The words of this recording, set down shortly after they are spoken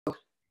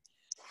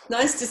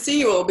Nice to see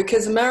you all,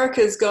 because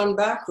America's gone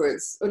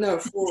backwards. Oh no,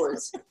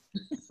 forwards.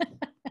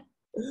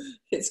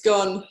 It's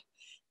gone.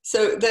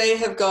 So they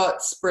have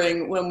got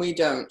spring when we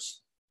don't.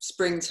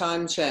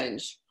 Springtime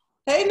change.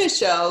 Hey,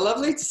 Michelle,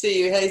 lovely to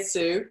see you. Hey,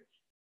 Sue.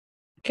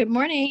 Good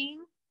morning.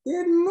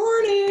 Good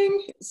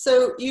morning.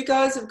 So you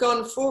guys have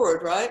gone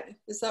forward, right?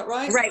 Is that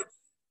right? Right.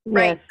 Yes.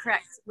 Right,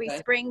 correct. We Okay.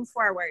 spring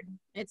forward.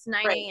 It's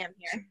 9 a.m.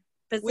 here,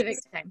 Pacific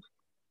time.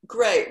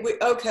 Great.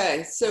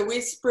 Okay, so we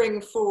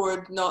spring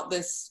forward, not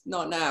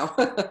now,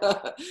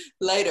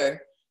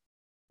 later.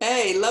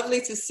 Hey,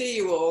 lovely to see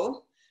you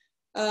all.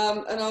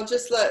 And I'll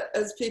just let,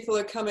 as people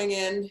are coming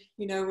in,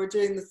 you know, we're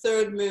doing the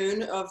third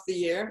moon of the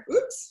year.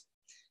 Oops.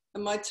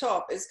 And my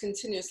top is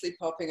continuously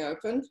popping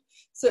open.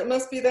 So it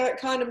must be that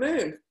kind of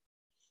moon.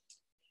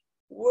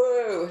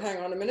 Whoa, hang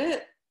on a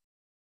minute.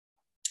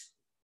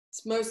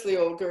 It's mostly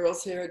old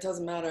girls here, it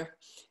doesn't matter.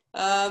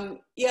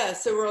 Yeah,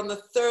 so we're on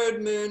the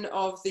third moon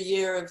of the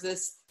year of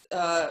this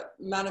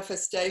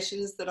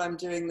manifestations that I'm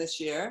doing this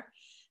year.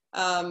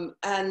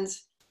 And,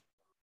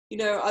 you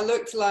know, I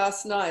looked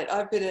last night,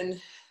 I've been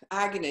in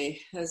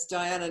agony, as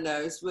Diana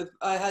knows.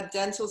 I had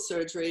dental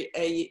surgery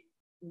a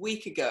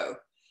week ago.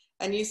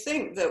 And you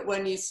think that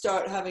when you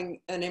start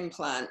having an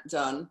implant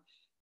done,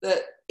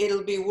 that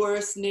it'll be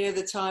worse near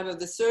the time of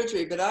the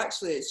surgery, but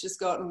actually it's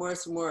just gotten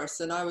worse and worse.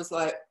 And I was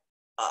like,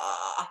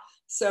 ah.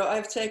 So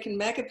I've taken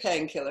mega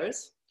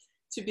painkillers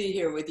to be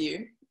here with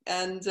you.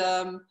 And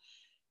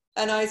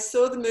I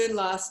saw the moon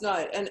last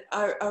night, and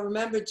I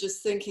remember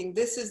just thinking,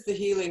 this is the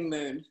healing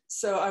moon.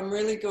 So I'm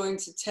really going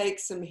to take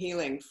some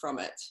healing from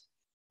it.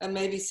 And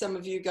maybe some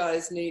of you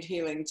guys need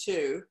healing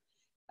too.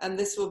 And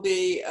this will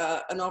be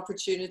an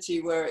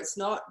opportunity where it's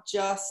not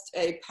just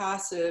a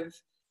passive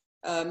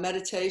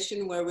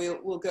meditation where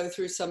we'll go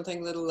through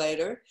something a little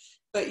later,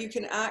 but you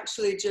can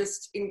actually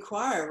just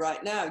inquire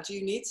right now, do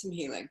you need some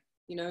healing?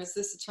 You know, is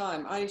this a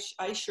time?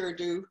 I sure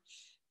do.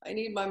 I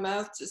need my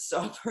mouth to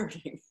stop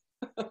hurting.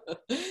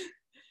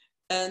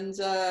 And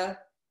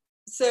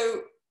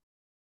so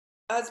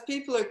as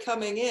people are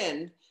coming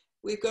in,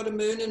 we've got a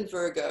moon in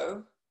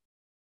Virgo.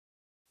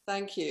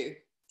 Thank you,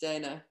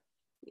 Dana.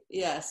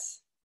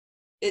 Yes,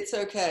 it's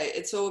okay.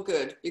 It's all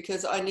good,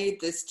 because I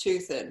need this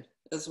tooth in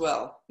as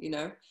well, you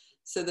know?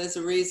 So there's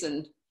a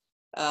reason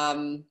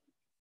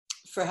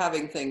for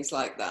having things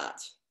like that.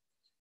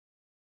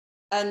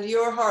 And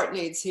your heart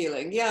needs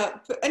healing. Yeah,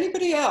 but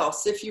anybody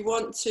else, if you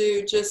want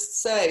to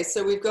just say,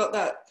 so we've got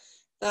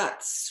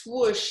that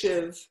swoosh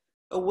of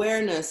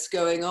awareness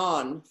going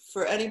on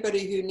for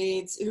anybody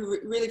who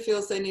really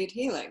feels they need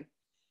healing.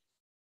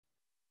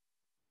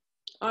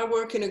 I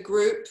work in a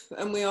group,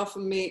 and we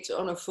often meet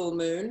on a full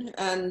moon,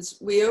 and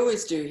we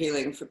always do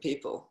healing for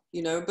people,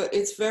 you know, but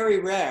it's very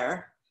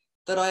rare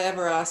that I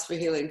ever ask for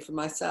healing for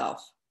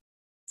myself.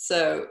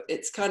 So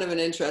it's kind of an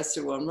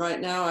interesting one.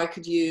 Right now I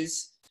could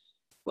use,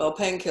 well,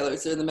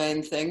 painkillers are the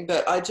main thing,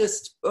 but I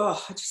just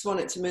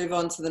wanted to move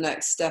on to the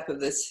next step of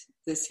this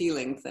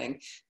healing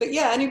thing. But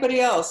yeah, anybody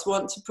else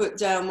want to put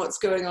down what's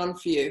going on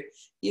for you?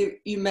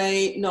 You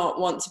may not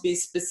want to be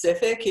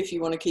specific if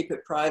you want to keep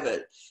it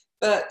private,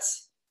 but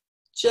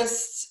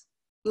just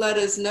let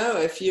us know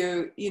if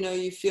you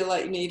feel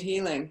like you need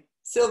healing.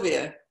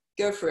 Sylvia,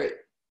 go for it.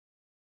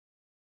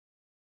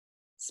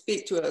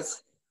 Speak to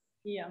us.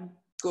 Yeah.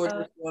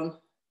 Gorgeous one.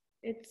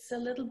 It's a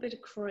little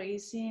bit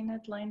crazy in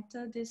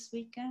Atlanta this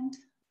weekend.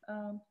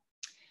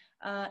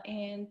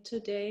 And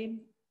today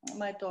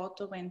my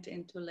daughter went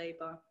into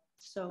labor.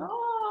 So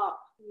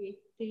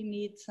they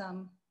need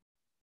some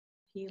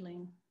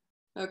healing.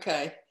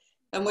 Okay.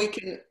 And we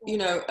can, you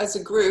know, as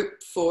a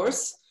group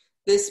force,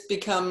 this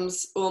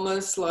becomes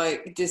almost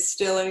like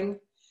distilling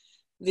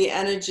the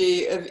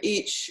energy of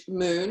each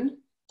moon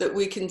that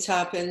we can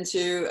tap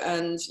into,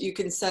 and you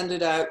can send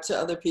it out to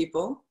other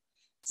people.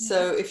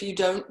 So if you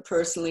don't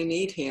personally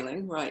need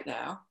healing right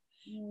now,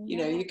 you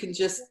know, you can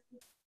just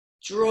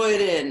draw it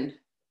in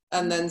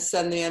and then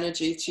send the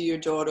energy to your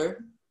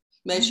daughter.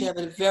 May she have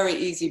a very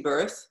easy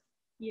birth.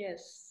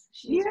 Yes.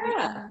 She's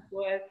waiting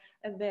for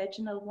a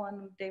vaginal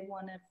one. They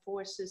want to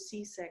force a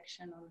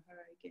C-section on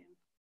her again.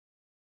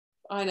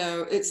 I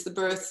know, it's the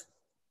birth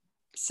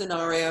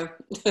scenario.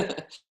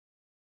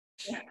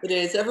 It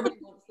is. Everybody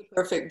wants the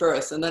perfect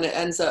birth, and then it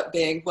ends up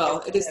being,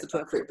 well, it is the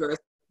perfect birth.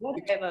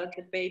 Whatever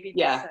the baby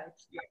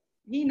decides.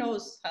 He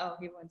knows how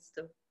he wants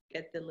to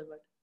get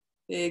delivered.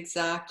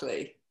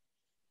 Exactly.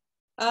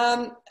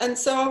 And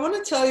so I want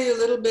to tell you a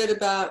little bit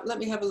about, let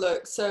me have a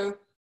look. So,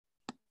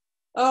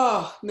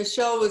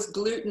 Michelle was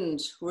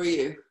glutened, were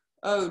you?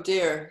 Oh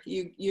dear,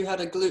 you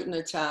had a gluten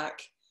attack.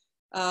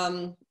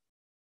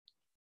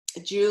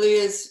 Julie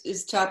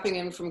is tapping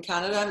in from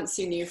Canada. I haven't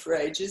seen you for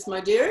ages, my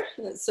dear.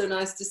 It's so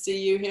nice to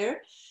see you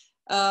here.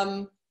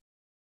 And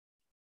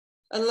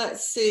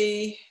let's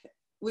see,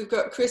 we've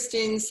got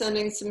Christine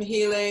sending some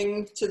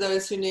healing to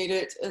those who need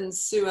it, and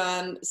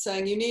Sue-Ann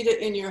saying you need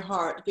it in your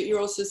heart, but you're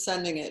also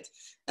sending it.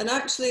 And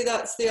actually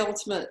that's the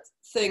ultimate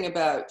thing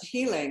about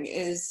healing,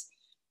 is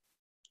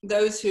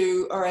those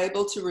who are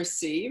able to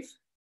receive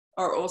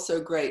are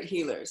also great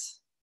healers.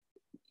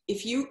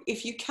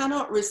 if you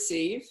cannot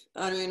receive,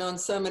 I mean, on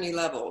so many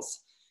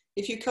levels,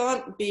 if you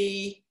can't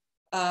be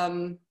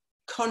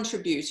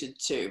contributed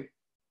to,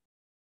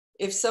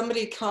 if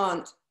somebody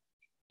can't,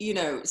 you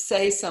know,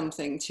 say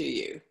something to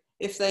you,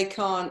 if they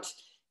can't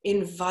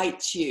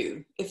invite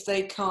you, if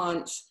they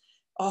can't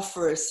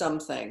offer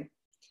something,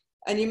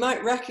 and you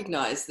might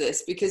recognize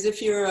this because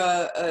if you're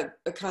a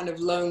kind of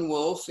lone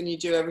wolf and you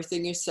do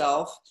everything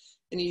yourself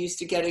and you're used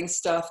to getting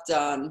stuff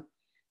done,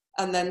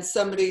 and then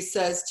somebody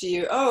says to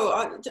you,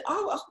 oh,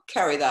 I'll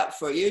carry that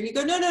for you. And you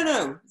go, no, no,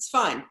 no, it's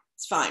fine.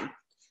 It's fine.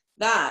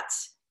 That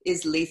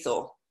is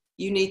lethal.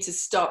 You need to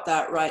stop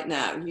that right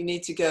now. You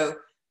need to go,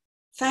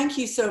 thank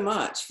you so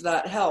much for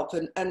that help,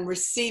 and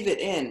receive it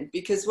in.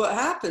 Because what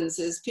happens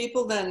is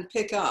people then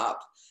pick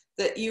up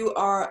that you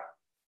are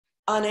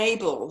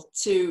unable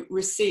to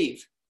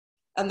receive,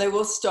 and they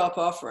will stop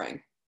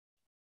offering.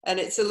 And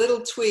it's a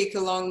little tweak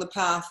along the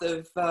path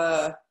of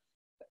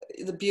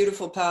the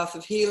beautiful path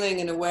of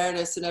healing and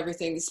awareness and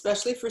everything,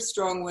 especially for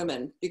strong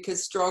women,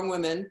 because strong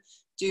women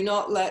do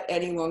not let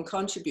anyone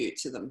contribute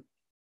to them.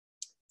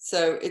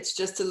 So it's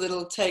just a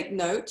little take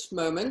note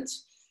moment.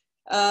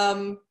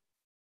 And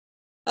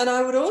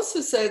I would also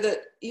say that,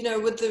 you know,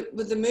 with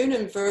the moon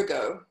in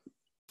Virgo,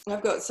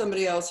 I've got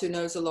somebody else who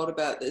knows a lot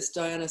about this,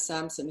 Diana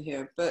Sampson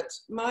here, but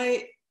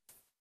my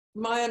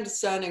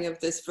understanding of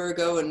this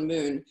Virgo and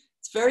moon,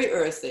 it's very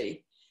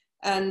earthy.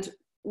 And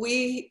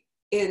we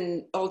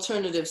in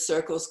alternative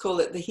circles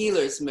call it the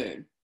healer's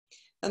moon.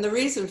 And the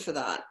reason for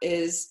that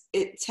is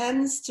it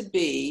tends to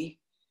be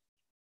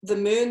the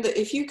moon that,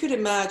 if you could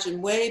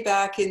imagine way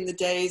back in the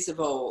days of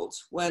old,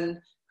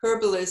 when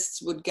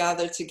herbalists would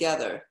gather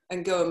together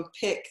and go and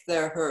pick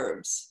their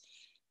herbs,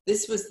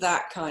 this was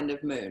that kind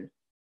of moon.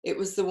 It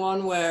was the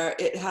one where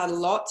it had a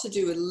lot to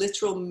do with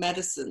literal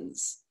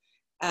medicines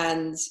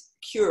and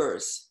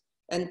cures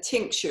and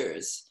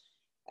tinctures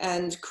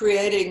and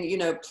creating, you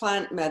know,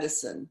 plant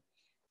medicine.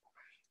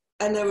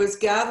 And there was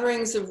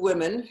gatherings of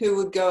women who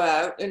would go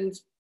out and,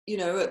 you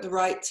know, at the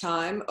right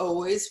time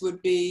always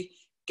would be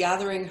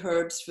gathering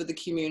herbs for the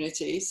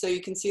community. So you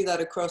can see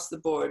that across the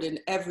board in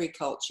every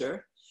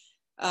culture.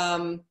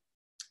 And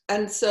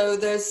so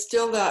there's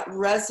still that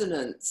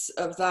resonance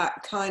of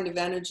that kind of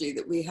energy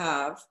that we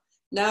have.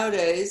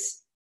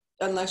 Nowadays,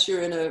 unless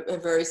you're in a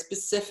very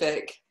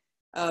specific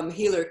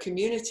healer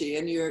community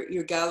and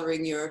you're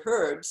gathering your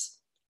herbs,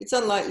 it's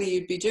unlikely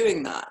you'd be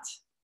doing that,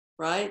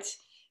 right?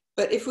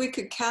 But if we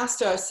could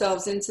cast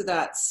ourselves into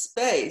that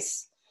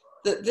space,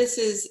 that this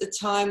is a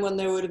time when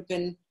there would have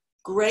been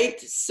great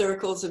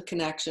circles of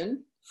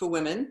connection for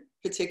women,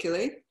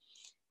 particularly.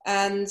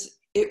 And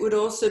it would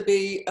also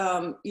be,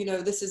 you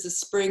know, this is a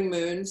spring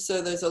moon,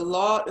 so there's a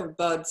lot of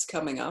buds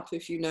coming up,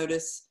 if you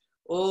notice,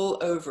 all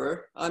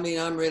over. I mean,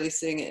 I'm really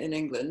seeing it in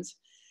England.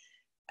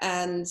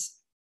 And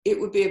it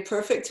would be a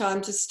perfect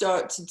time to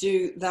start to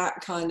do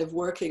that kind of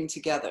working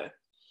together.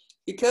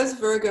 Because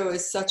Virgo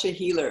is such a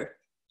healer,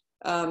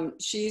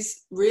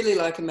 she's really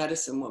like a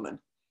medicine woman.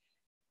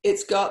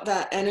 It's got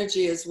that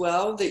energy as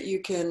well that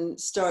you can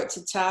start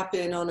to tap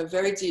in on a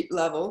very deep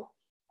level.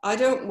 I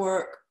don't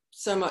work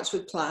so much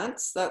with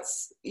plants.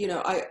 That's, you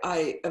know,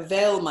 I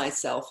avail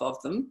myself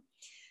of them.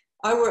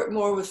 I work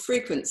more with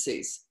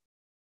frequencies.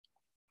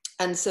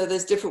 And so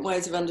there's different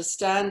ways of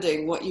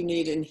understanding what you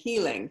need in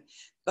healing.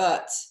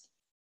 But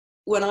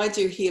when I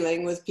do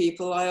healing with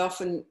people, I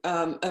often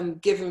am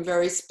given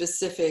very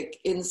specific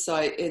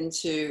insight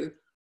into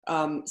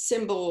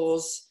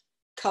symbols,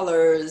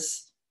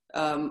 colors,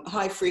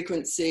 high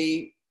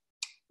frequency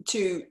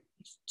to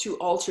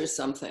alter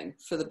something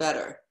for the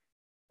better.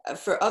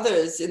 For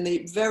others in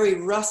the very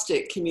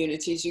rustic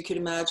communities, you could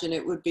imagine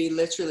it would be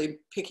literally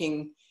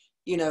picking,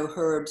 you know,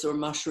 herbs or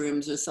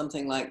mushrooms or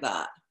something like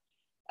that.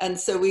 And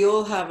so we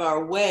all have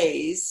our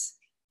ways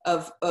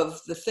of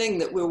the thing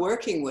that we're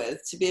working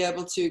with to be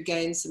able to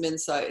gain some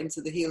insight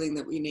into the healing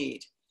that we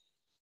need.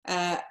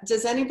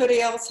 Does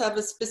anybody else have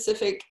a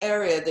specific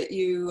area that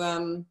you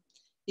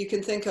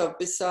can think of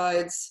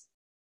besides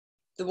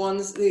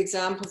the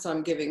examples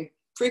I'm giving?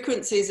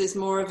 Frequencies is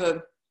more of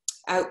a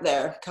out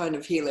there kind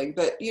of healing,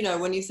 but you know,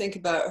 when you think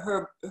about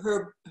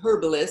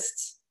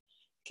herbalists,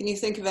 can you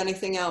think of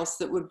anything else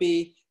that would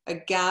be a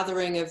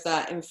gathering of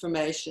that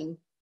information,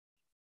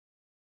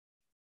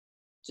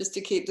 just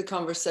to keep the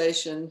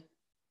conversation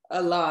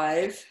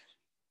alive?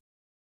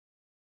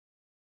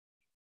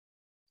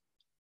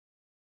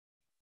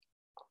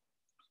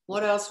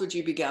 What else would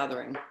you be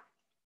gathering?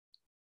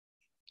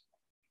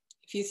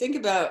 If you think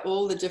about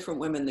all the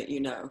different women that you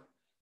know,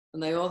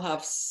 and they all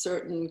have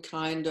certain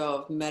kind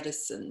of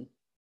medicine.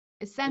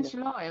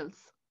 Essential oils.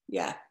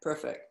 Yeah,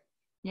 perfect.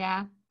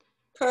 Yeah.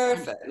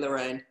 Perfect,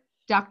 Lorraine.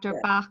 Dr.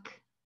 Bach.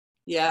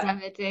 Yeah.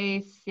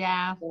 Remedies,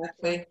 yeah.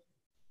 Exactly.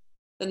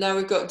 And now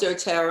we've got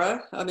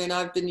doTERRA. I mean,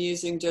 I've been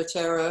using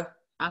doTERRA.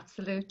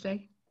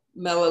 Absolutely.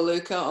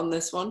 Melaleuca on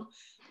this one.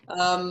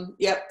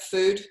 Yep,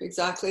 food,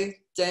 exactly.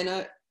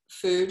 Dana,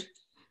 food.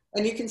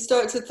 And you can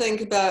start to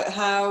think about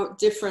how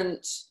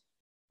different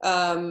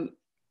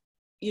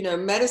you know,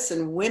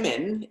 medicine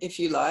women, if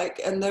you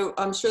like, and though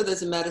I'm sure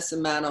there's a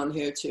medicine man on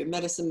here too,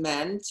 medicine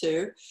men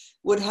too,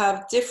 would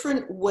have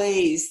different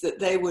ways that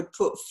they would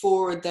put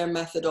forward their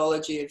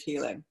methodology of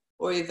healing.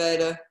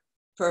 Ayurveda,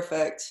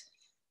 perfect.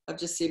 I've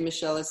just seen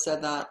Michelle has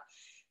said that.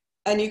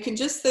 And you can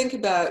just think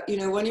about, you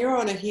know, when you're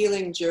on a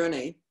healing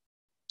journey,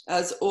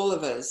 as all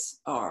of us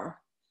are,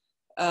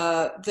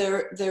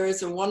 there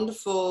is a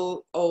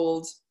wonderful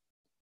old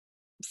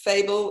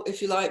fable,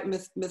 if you like,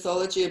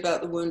 mythology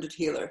about the wounded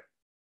healer.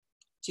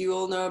 Do you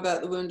all know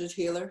about the wounded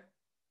healer?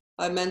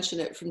 I mention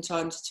it from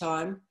time to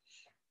time.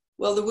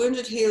 Well, the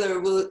wounded healer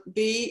will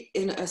be,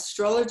 in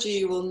astrology,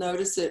 you will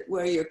notice it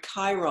where your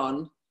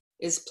Chiron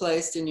is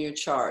placed in your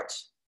chart.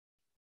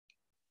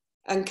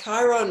 And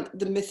Chiron,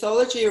 the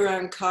mythology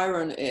around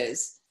Chiron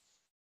is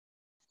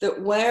that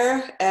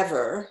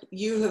wherever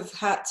you have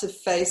had to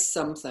face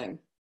something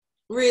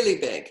really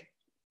big,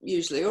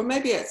 usually, or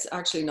maybe it's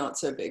actually not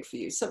so big for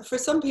you. So for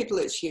some people,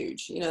 it's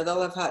huge. You know,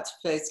 they'll have had to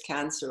face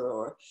cancer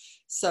or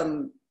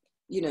some,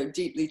 you know,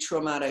 deeply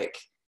traumatic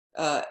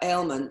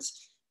ailment.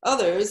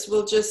 Others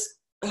will just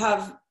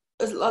have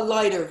a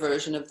lighter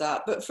version of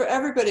that. But for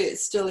everybody,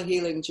 it's still a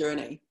healing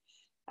journey.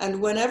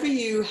 And whenever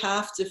you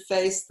have to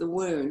face the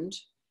wound,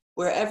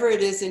 wherever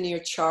it is in your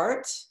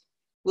chart,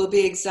 will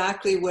be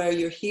exactly where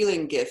your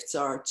healing gifts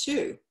are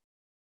too.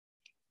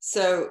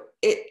 So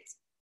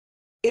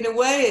in a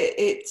way,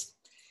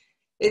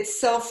 it's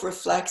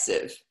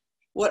self-reflexive.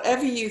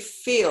 Whatever you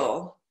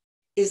feel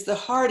is the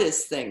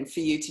hardest thing for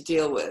you to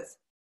deal with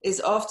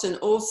is often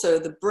also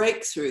the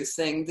breakthrough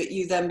thing that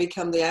you then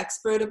become the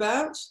expert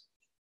about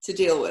to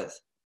deal with.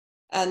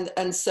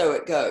 And so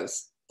it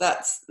goes.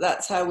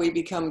 That's how we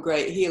become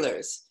great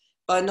healers,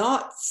 by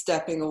not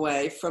stepping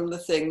away from the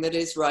thing that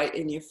is right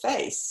in your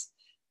face,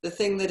 the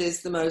thing that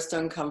is the most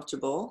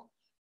uncomfortable,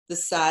 the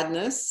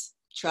sadness,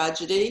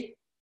 tragedy,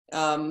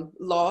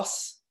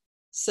 loss.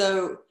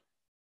 So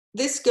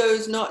this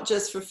goes not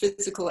just for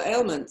physical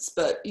ailments,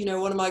 but, you know,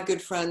 one of my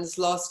good friends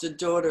lost a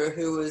daughter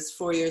who was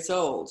 4 years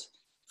old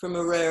from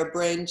a rare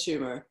brain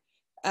tumor.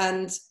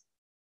 And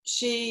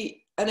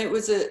it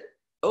was an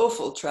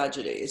awful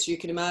tragedy, as you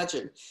can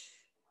imagine.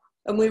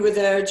 And we were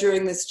there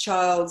during this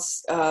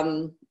child's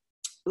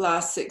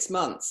last 6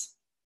 months.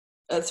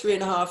 A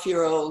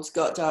 3.5-year-old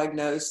got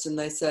diagnosed, and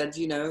they said,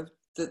 you know,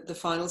 the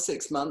final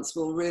 6 months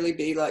will really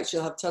be like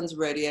she'll have tons of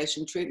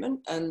radiation treatment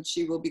and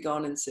she will be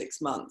gone in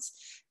 6 months.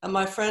 And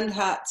my friend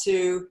had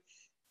to,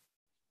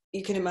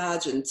 you can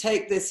imagine,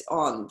 take this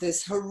on,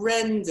 this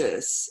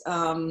horrendous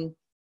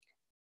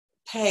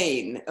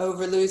pain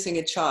over losing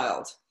a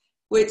child,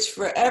 which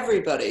for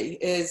everybody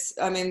is,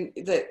 I mean,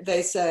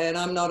 they say, and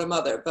I'm not a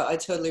mother, but I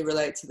totally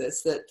relate to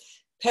this, that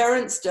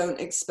parents don't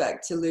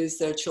expect to lose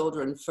their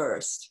children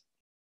first,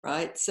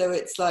 right? So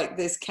it's like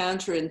this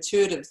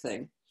counterintuitive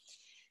thing.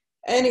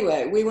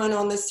 Anyway, we went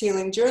on this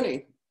healing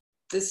journey.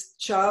 This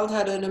child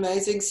had an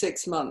amazing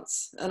 6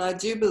 months. And I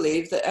do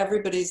believe that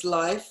everybody's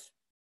life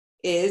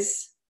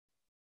is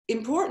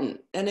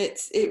important. And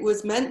it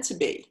was meant to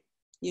be,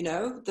 you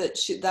know,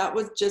 that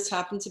would just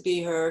happen to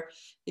be her,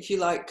 if you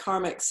like,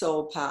 karmic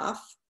soul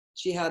path.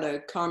 She had a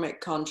karmic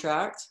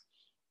contract.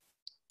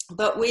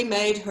 But we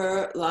made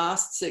her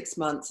last 6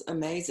 months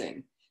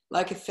amazing,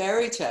 like a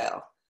fairy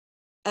tale.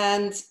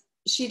 And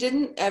she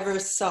didn't ever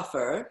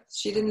suffer.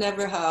 She didn't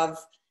ever have,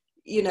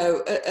 you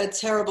know, a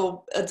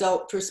terrible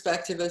adult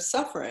perspective of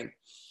suffering.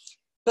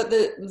 But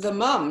the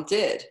mum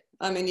did.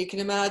 I mean, you can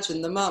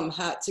imagine the mum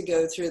had to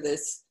go through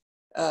this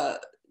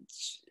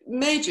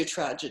major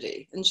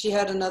tragedy. And she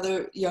had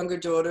another younger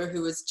daughter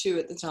who was 2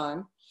 at the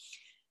time.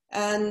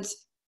 And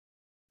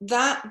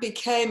that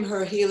became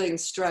her healing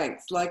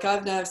strength. Like,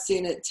 I've now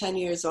seen it 10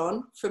 years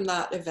on from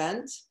that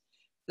event,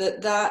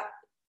 that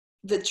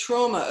the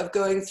trauma of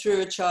going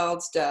through a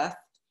child's death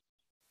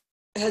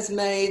has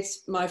made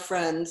my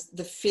friend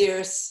the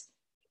fierce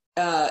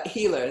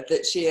healer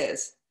that she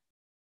is.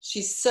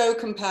 She's so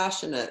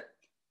compassionate.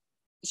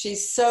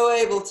 She's so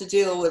able to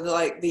deal with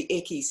like the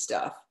icky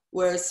stuff,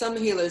 whereas some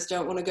healers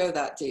don't want to go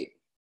that deep.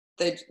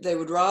 They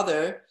would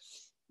rather,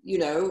 you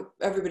know,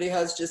 everybody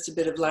has just a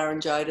bit of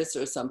laryngitis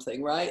or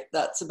something, right?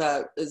 That's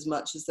about as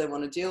much as they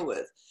want to deal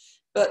with.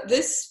 But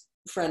this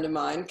friend of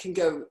mine can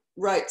go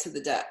right to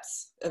the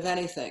depths of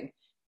anything.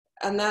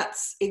 And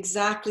that's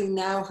exactly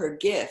now her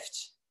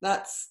gift.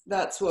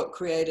 That's what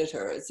created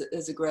her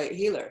as a great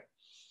healer.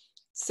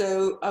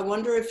 So I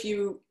wonder if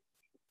you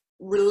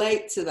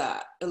relate to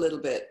that a little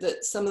bit,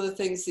 that some of the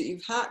things that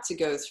you've had to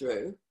go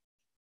through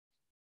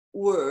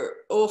were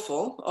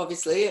awful.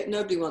 Obviously,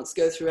 nobody wants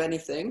to go through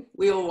anything.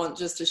 We all want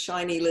just a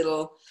shiny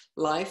little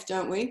life,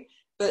 don't we?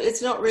 But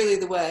it's not really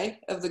the way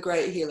of the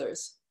great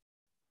healers.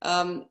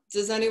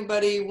 Does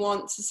anybody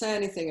want to say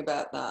anything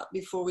about that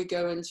before we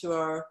go into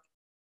our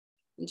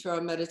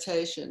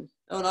meditation?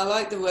 Oh, and I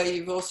like the way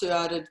you've also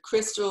added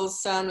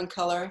crystals, sound and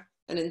color,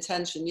 and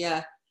intention.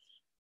 Yeah,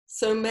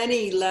 so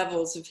many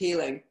levels of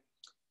healing.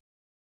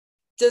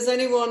 Does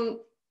anyone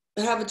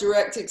have a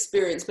direct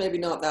experience, maybe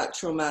not that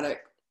traumatic,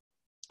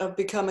 of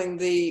becoming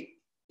the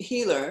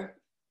healer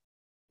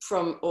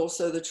from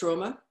also the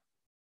trauma?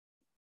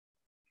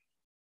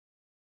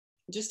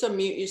 Just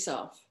unmute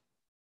yourself.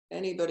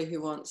 Anybody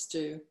who wants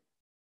to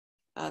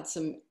add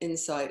some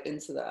insight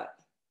into that.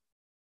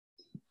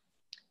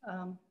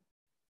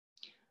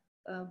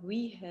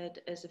 We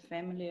had as a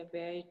family a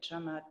very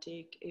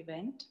traumatic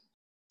event.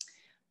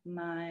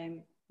 My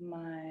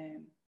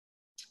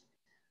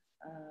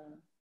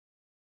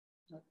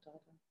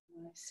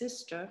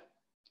sister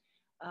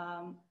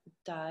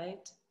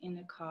died in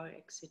a car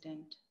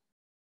accident,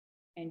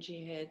 and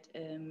she had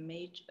a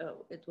major,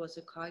 it was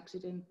a car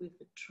accident with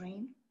a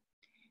train,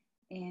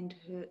 and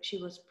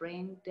she was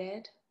brain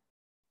dead,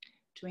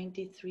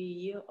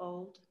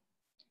 23-year-old,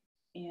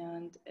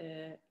 and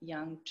a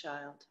young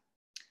child.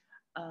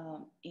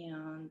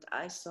 And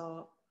I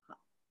saw,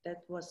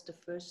 that was the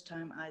first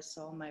time I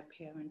saw my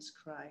parents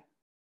cry,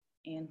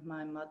 and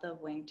my mother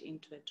went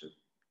into a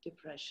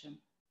depression.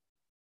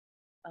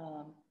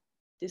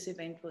 This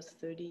event was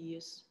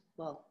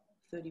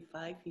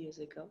 35 years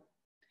ago,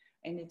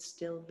 and it's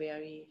still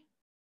very,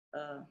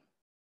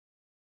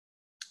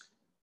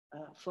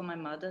 for my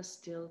mother,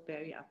 still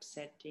very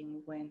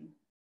upsetting when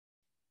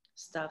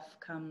stuff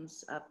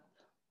comes up.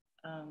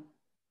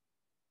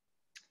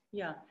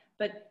 Yeah,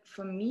 but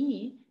for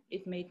me,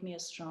 it made me a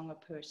stronger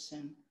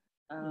person.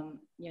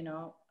 You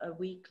know, a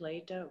week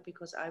later,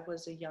 because I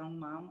was a young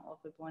mom of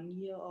a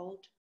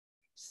 1-year-old,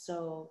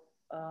 so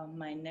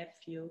my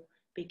nephew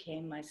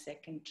became my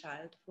second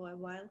child for a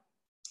while.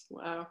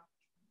 Wow.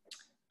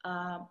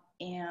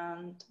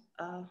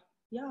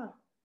 Yeah,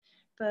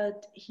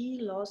 but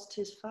he lost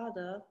his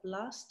father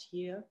last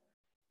year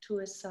to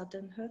a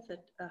sudden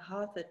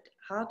heart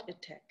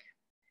attack.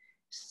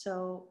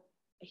 So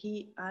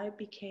I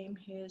became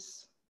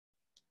his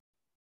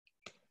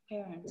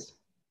parents.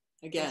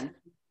 Again.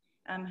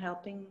 I'm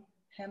helping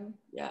him.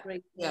 Yeah.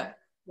 Great. Yeah.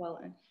 Well,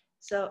 and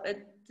so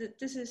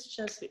this is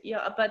just,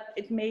 yeah, but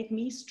it made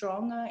me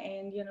stronger,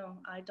 and, you know,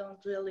 I don't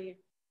really,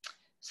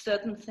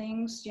 certain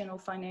things, you know,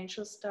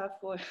 financial stuff,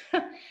 or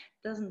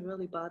doesn't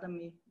really bother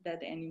me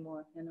that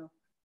anymore, you know,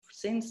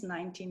 since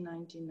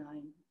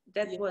 1999.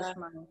 That was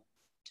my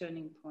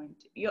turning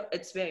point.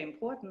 It's very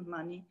important,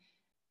 money,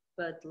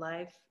 but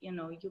life, you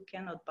know, you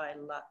cannot buy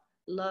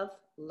love,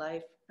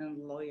 life,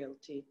 and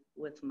loyalty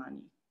with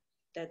money.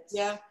 That's,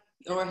 yeah,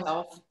 or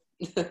health.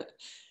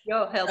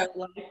 Your health,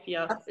 life,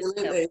 yeah.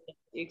 Absolutely. Health,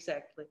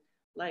 exactly.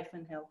 Life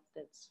and health,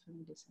 that's for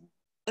me the same.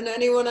 And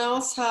anyone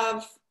else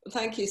have,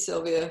 thank you,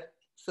 Sylvia,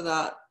 for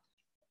that.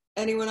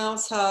 Anyone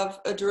else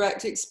have a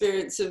direct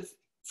experience of,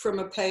 from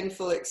a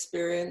painful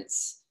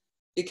experience,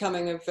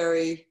 becoming a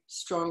very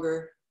strong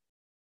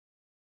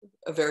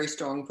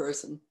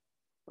person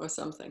or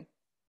something?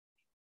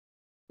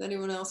 Does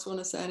anyone else want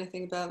to say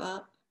anything about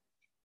that?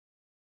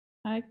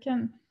 I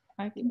can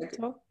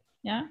talk.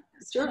 Yeah.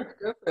 Sure,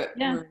 go for it.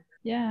 Yeah,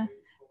 yeah.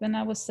 When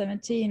I was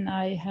 17,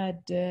 I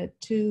had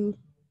 2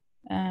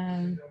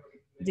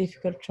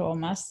 difficult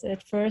traumas.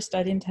 At first,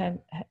 I didn't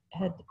had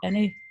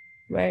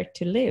anywhere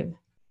to live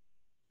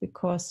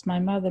because my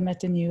mother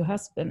met a new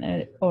husband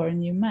or a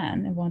new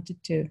man and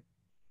wanted to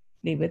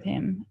live with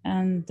him.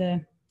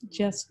 And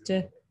just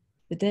the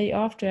day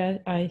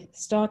after I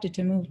started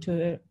to move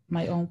to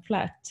my own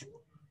flat,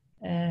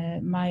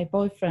 my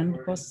boyfriend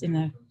was in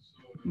a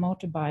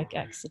motorbike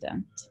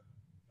accident,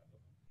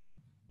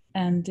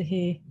 and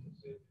he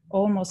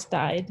almost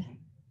died,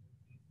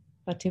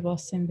 but he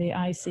was in the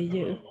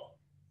ICU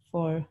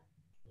for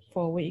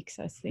 4 weeks,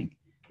 I think,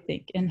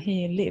 and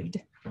he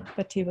lived,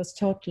 but he was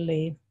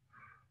totally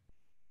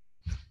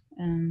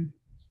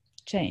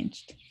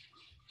changed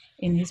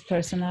in his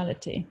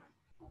personality.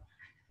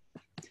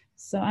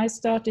 So I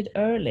started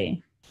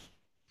early.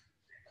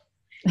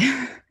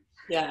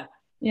 Yeah.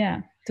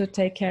 Yeah, to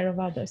take care of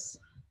others.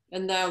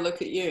 And now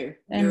look at you.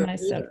 And you're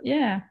myself.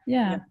 Yeah.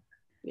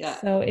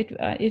 So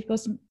it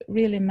was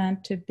really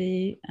meant to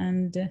be,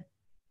 and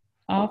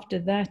after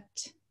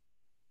that,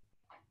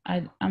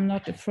 I'm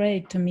not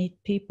afraid to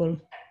meet people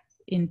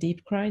in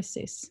deep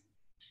crisis.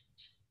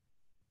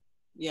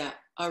 Yeah,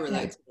 I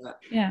relate to that.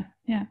 Yeah.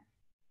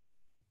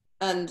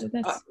 And So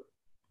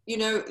you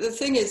know, the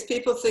thing is,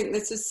 people think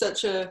this is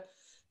such a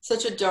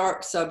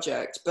dark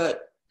subject,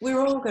 but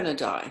we're all going to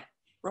die,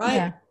 right?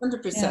 Yeah.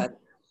 100%.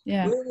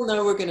 Yeah. We all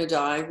know we're going to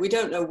die. We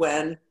don't know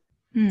when.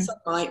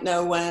 Some might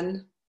know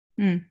when.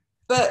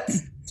 But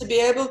to be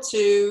able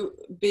to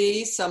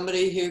be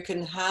somebody who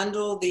can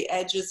handle the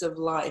edges of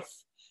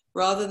life,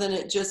 rather than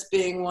it just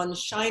being one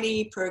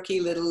shiny, perky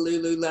little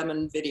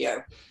Lululemon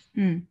video,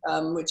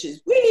 which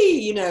is, wee,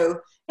 you know,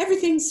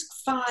 everything's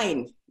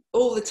fine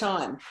all the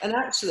time. And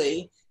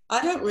actually,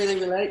 I don't really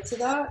relate to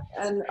that,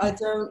 and I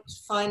don't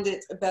find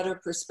it a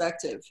better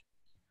perspective.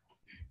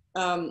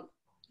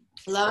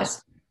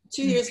 Last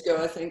 2 years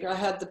ago, I think, I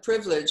had the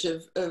privilege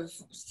of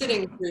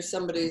sitting through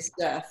somebody's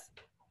death.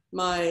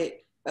 My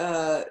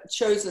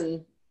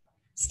chosen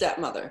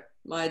stepmother,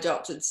 my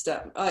adopted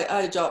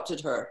I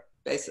adopted her,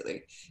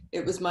 basically.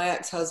 It was my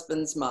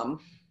ex-husband's mum.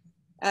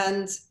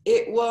 And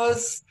it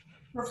was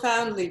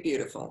profoundly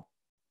beautiful,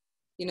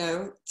 you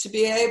know, to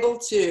be able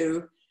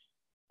to,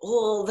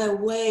 all the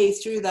way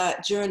through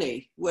that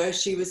journey where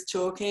she was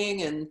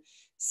talking and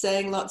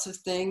saying lots of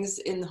things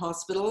in the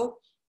hospital.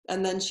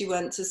 And then she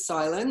went to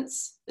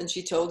silence, and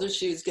she told her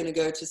she was going to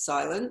go to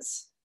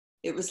silence.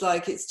 It was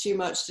like, it's too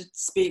much to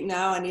speak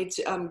now.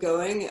 I'm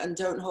going, and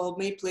don't hold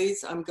me,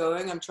 please. I'm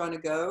going, I'm trying to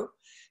go.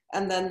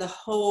 And then the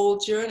whole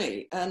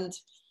journey. And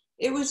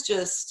it was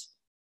just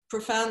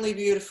profoundly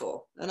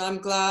beautiful. And I'm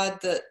glad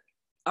that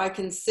I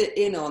can sit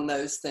in on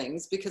those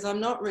things, because I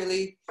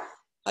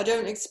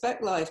don't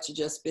expect life to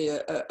just be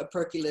a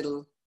perky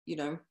little,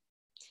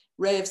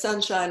 ray of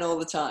sunshine all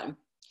the time.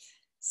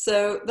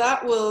 So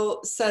that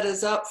will set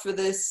us up for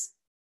this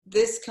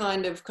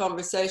kind of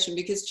conversation,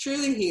 because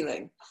truly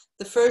healing,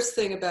 the first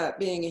thing about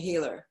being a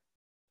healer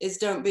is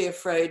don't be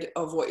afraid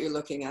of what you're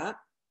looking at.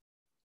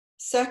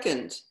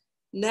 Second,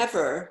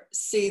 never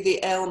see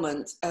the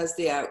ailment as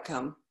the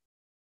outcome.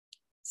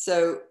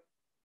 So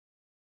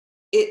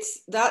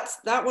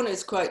that one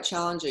is quite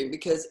challenging,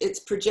 because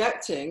it's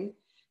projecting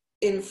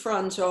in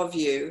front of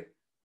you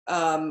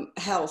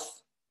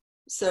health.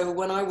 So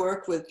when I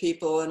work with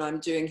people and I'm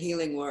doing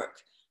healing work,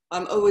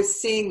 I'm always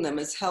seeing them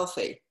as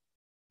healthy.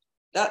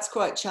 That's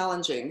quite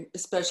challenging,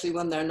 especially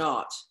when they're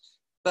not.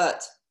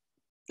 But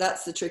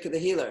that's the trick of the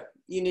healer.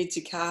 You need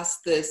to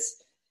cast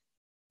this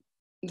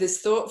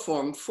thought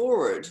form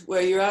forward,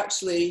 where you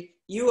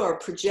are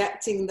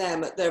projecting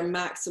them at their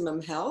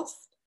maximum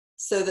health,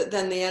 so that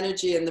then the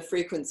energy and the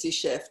frequency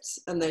shifts,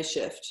 and they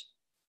shift.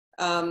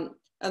 And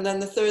then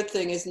the third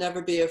thing is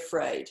never be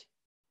afraid.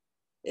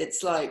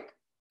 It's like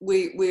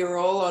we are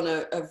all on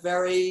a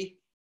very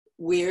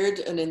weird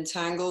and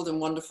entangled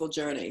and wonderful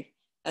journey.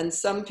 And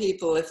some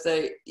people, if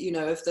they're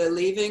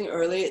leaving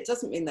early, it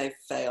doesn't mean they've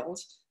failed.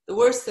 The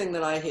worst thing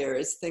that I hear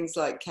is things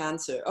like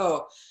cancer.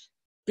 Oh,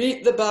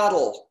 beat the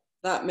battle.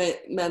 That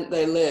meant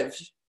they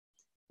lived.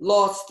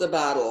 Lost the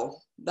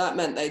battle. That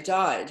meant they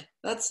died.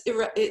 It's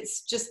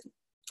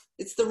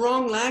the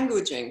wrong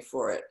languaging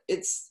for it.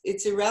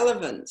 It's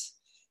irrelevant.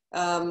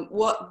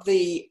 What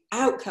the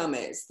outcome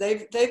is.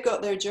 They've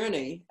got their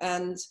journey,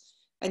 and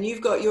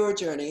you've got your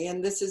journey,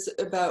 and this is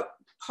about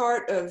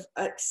part of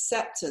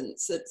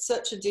acceptance at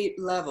such a deep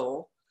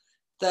level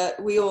that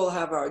we all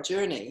have our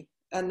journey.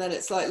 And then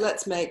it's like,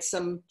 let's make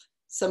some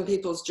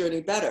people's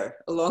journey better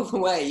along the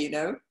way,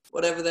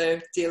 whatever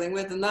they're dealing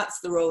with. And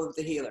that's the role of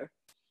the healer.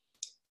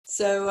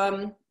 So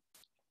I'm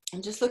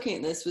just looking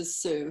at this with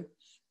Sue,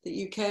 that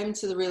you came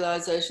to the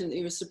realization that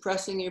you were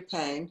suppressing your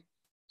pain,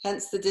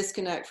 hence the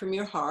disconnect from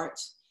your heart,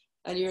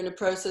 and you're in a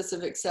process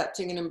of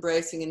accepting and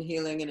embracing and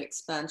healing and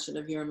expansion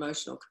of your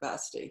emotional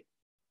capacity.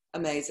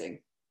 Amazing.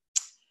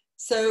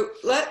 So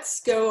let's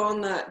go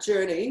on that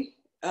journey,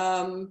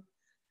 and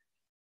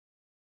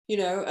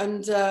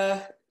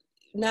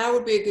now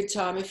would be a good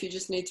time if you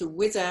just need to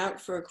whiz out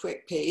for a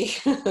quick pee.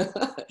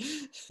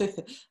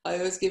 I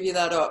always give you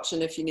that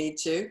option if you need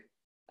to,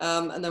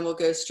 and then we'll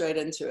go straight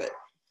into it.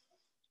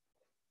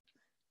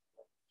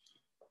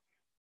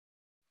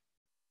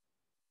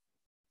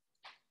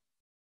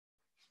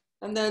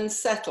 And then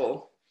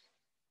settle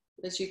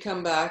as you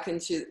come back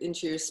into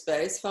your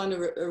space. Find a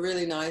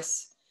really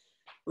nice,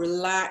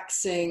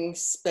 relaxing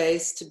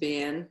space to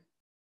be in.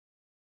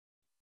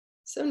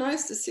 So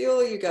nice to see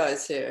all of you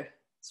guys here.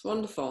 It's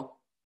wonderful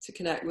to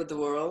connect with the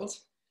world.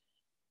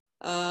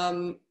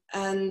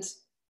 And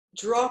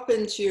drop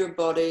into your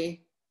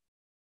body,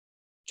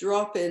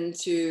 drop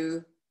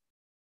into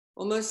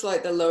almost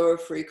like the lower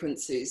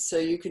frequencies, so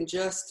you can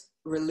just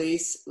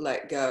release,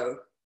 let go.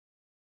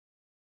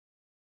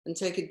 And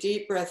take a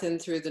deep breath in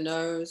through the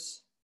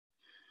nose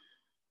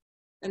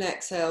and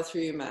exhale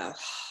through your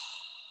mouth.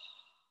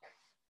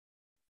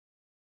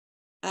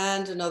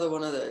 And another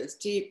one of those.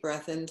 Deep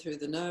breath in through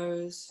the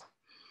nose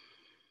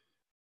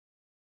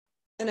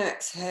and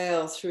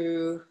exhale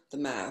through the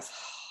mouth.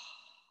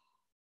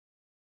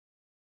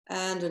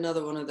 And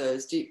another one of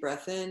those. Deep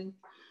breath in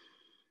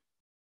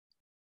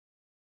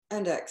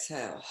and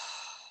exhale.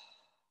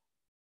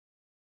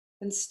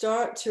 And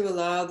start to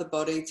allow the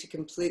body to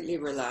completely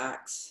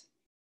relax.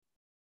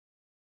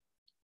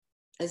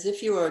 As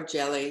if you are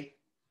jelly.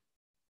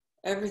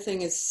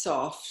 Everything is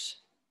soft.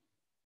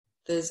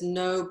 There's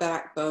no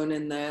backbone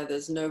in there.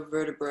 There's no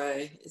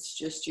vertebrae. It's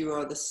just you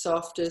are the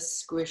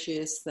softest,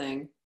 squishiest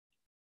thing.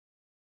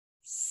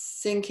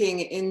 Sinking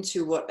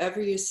into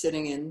whatever you're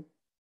sitting in.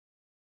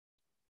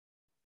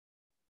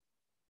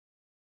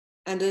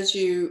 And as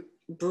you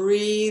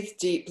breathe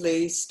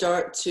deeply,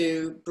 start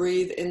to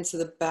breathe into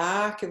the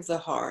back of the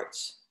heart.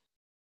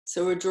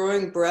 So we're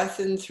drawing breath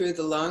in through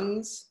the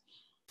lungs,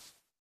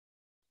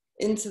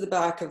 into the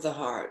back of the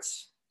heart.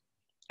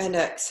 And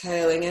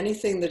exhaling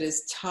anything that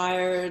is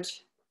tired,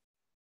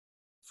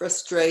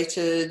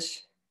 frustrated,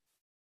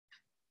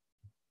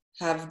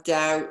 have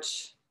doubt.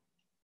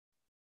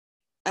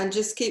 And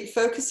just keep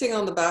focusing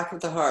on the back of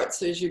the heart.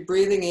 So as you're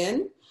breathing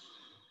in,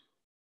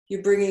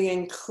 you're bringing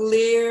in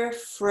clear,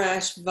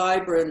 fresh,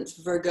 vibrant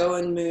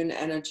Virgoan moon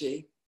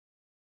energy,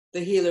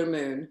 the healer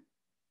moon.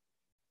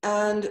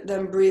 And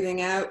then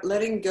breathing out,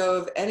 letting go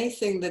of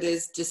anything that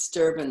is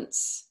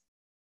disturbance,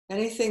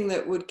 anything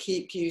that would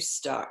keep you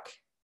stuck.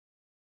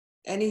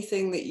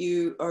 Anything that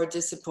you are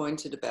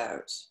disappointed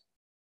about.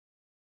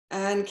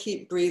 and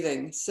keep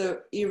breathing. So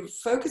you're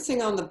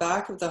focusing on the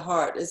back of the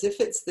heart as if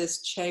it's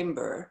this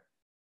chamber,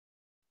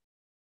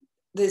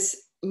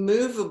 this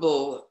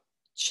movable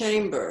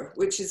chamber,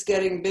 which is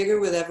getting bigger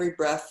with every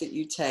breath that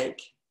you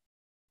take,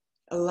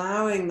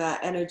 allowing that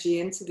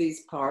energy into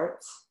these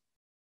parts.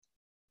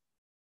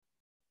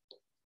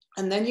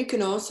 And then you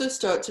can also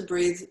start to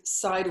breathe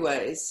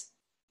sideways.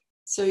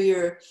 So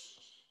your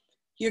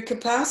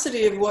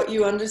capacity of what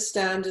you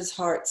understand as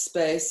heart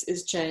space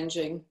is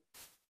changing.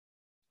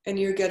 And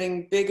you're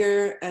getting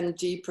bigger and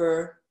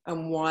deeper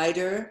and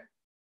wider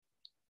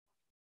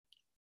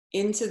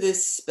into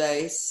this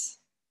space.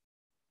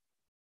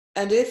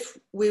 And if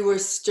we were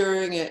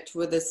stirring it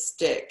with a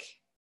stick,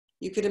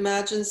 you could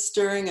imagine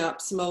stirring up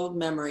some old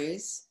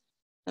memories,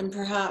 and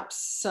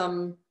perhaps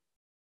some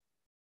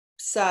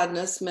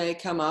sadness may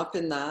come up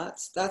in that.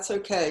 That's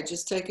okay.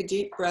 Just take a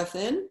deep breath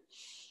in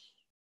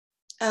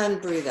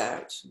and breathe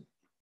out.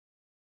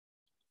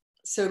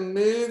 So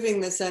moving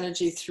this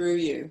energy through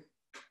you,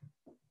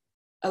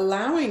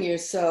 allowing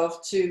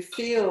yourself to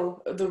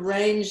feel the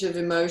range of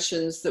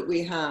emotions that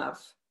we have.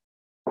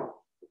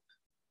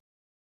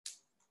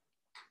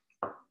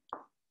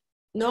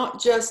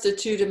 Not just a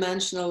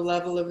two-dimensional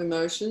level of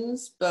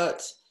emotions,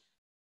 but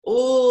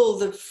all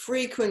the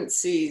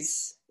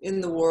frequencies in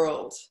the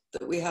world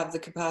that we have the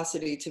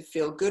capacity to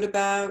feel good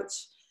about,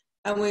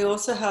 and we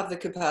also have the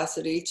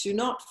capacity to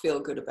not feel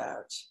good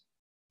about.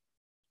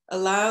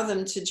 Allow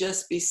them to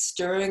just be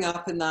stirring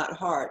up in that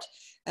heart.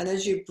 And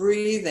as you're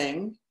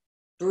breathing,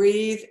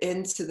 breathe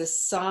into the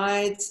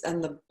sides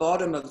and the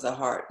bottom of the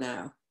heart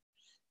now.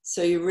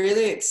 So you're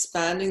really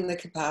expanding the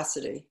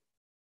capacity.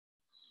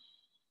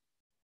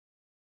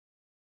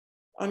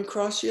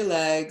 Uncross your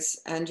legs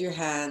and your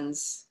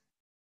hands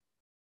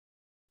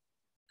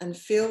and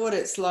feel what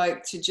it's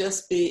like to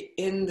just be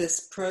in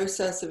this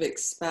process of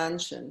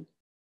expansion.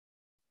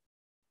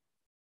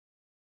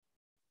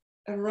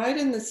 And right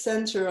in the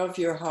center of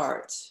your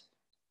heart,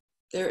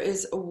 there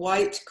is a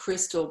white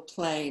crystal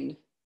plane.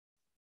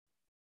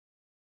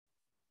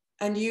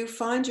 And you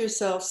find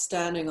yourself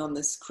standing on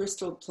this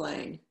crystal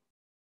plane.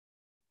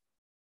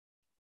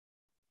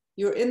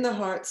 You're in the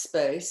heart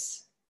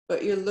space,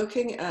 but you're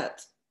looking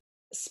at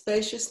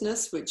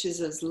spaciousness which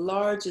is as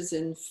large as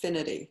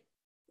infinity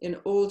in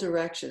all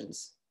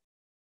directions.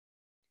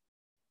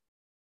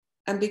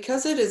 And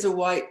because it is a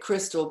white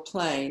crystal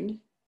plane,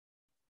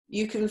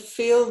 you can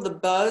feel the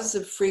buzz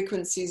of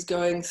frequencies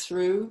going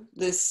through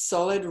this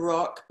solid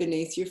rock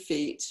beneath your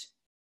feet,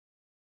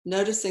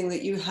 noticing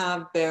that you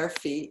have bare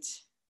feet.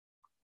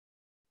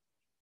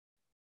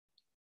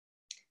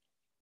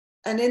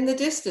 And in the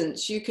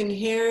distance, you can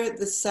hear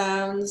the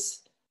sounds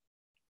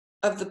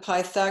of the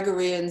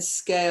Pythagorean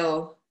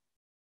scale.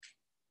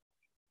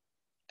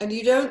 And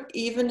you don't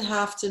even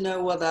have to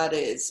know what that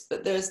is,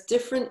 but there's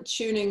different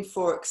tuning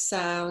fork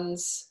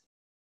sounds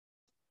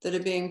that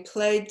are being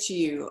played to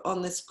you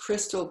on this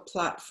crystal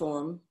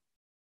platform.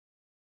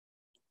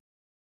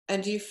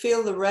 And you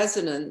feel the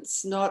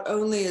resonance not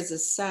only as a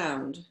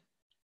sound,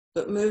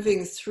 but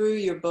moving through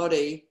your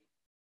body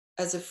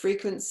as a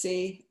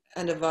frequency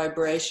and a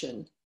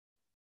vibration.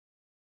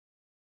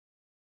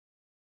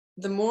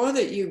 The more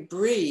that you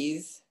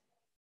breathe,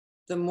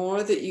 the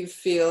more that you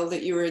feel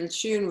that you're in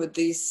tune with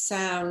these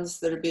sounds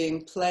that are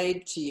being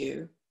played to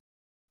you.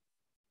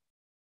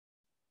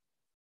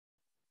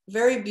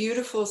 Very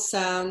beautiful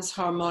sounds,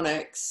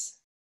 harmonics.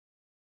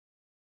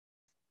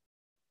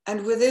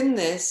 And within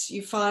this,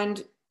 you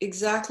find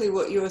exactly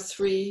what your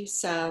three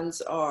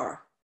sounds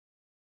are.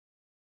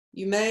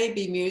 You may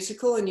be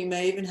musical and you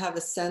may even have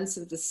a sense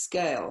of the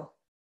scale.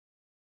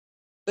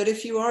 But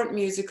if you aren't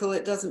musical,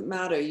 it doesn't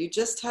matter. You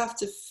just have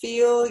to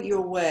feel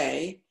your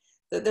way,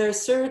 that there are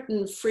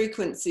certain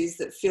frequencies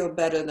that feel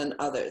better than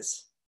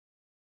others.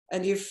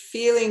 And you're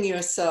feeling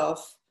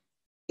yourself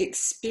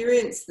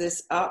experience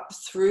this up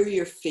through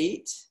your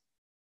feet,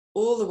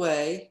 all the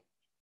way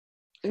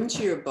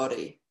into your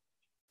body.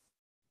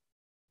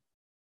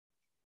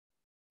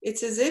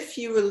 It's as if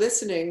you were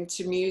listening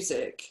to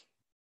music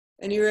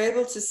and you're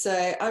able to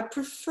say, I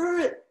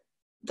prefer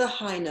the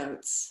high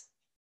notes,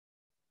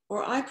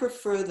 or I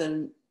prefer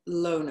the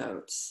low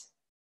notes.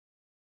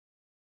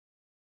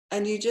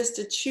 And you just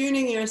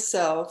attuning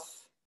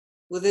yourself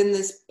within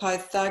this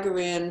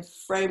Pythagorean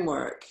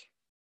framework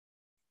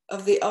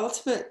of the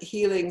ultimate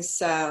healing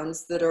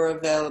sounds that are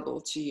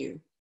available to you.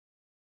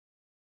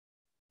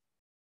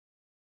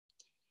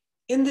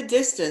 In the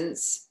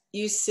distance,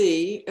 you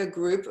see a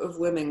group of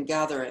women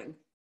gathering.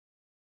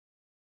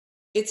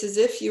 It's as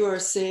if you are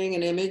seeing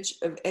an image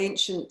of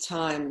ancient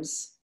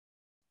times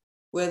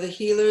where the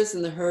healers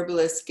and the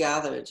herbalists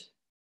gathered.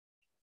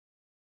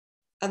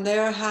 And they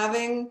are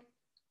having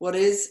what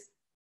is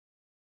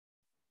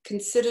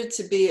considered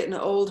to be an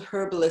old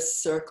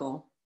herbalist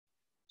circle,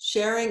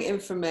 sharing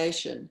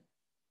information,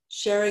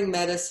 sharing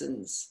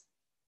medicines,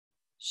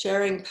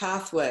 sharing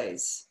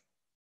pathways.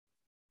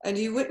 And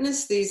you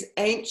witness these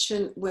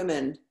ancient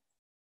women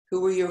who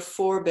were your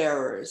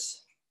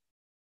forebearers,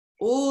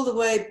 all the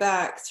way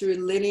back through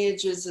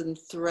lineages and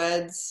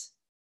threads,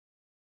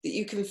 that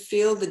you can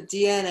feel the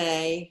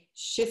DNA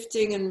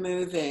shifting and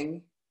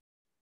moving,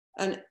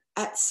 and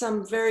at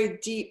some very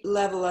deep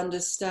level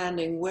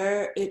understanding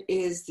where it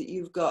is that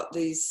you've got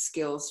these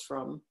skills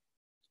from.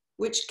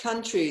 Which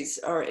countries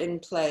are in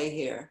play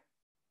here?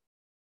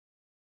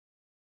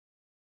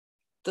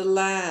 The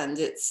land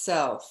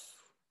itself.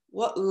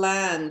 What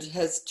land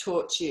has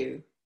taught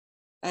you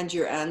and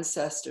your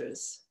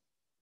ancestors?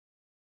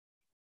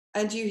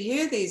 And you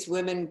hear these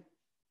women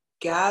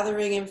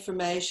gathering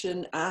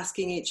information,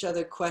 asking each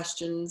other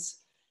questions,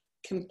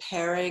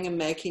 comparing and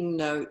making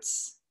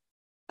notes,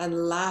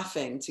 and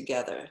laughing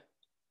together.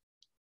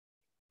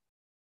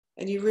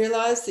 And you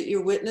realize that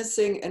you're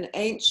witnessing an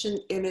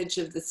ancient image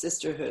of the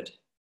sisterhood.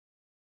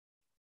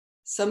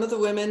 Some of the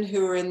women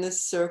who are in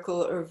this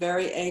circle are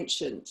very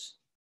ancient,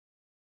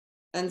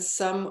 and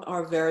some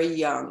are very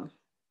young.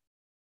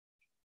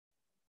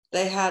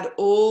 They had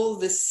all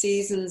the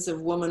seasons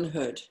of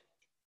womanhood,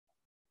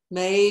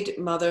 maid,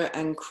 mother,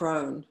 and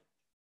crone.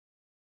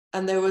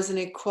 And there was an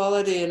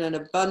equality and an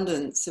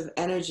abundance of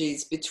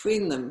energies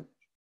between them.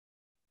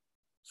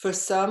 For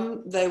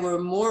some, they were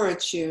more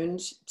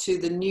attuned to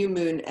the new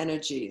moon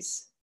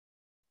energies,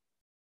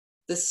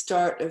 the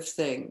start of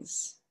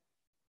things.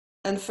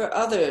 And for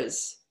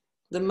others,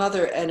 the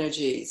mother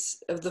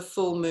energies of the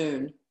full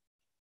moon,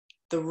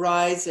 the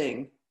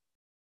rising,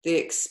 the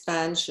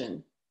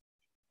expansion.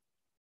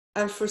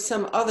 And for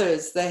some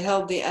others, they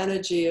held the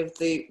energy of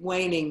the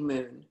waning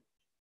moon,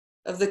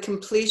 of the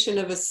completion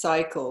of a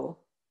cycle,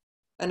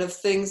 and of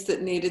things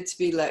that needed to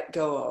be let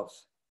go of.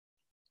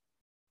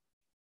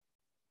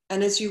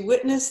 And as you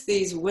witness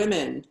these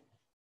women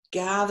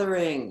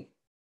gathering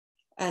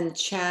and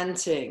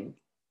chanting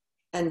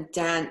and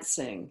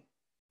dancing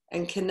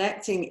and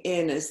connecting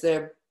in as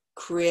they're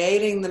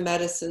creating the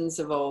medicines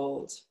of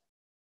old,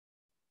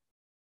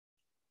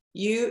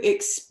 you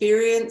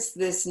experience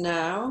this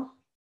now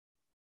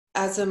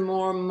as a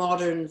more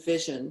modern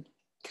vision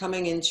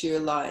coming into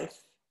your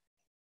life.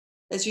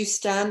 As you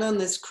stand on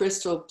this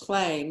crystal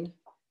plane,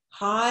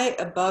 high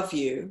above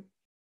you,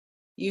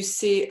 you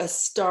see a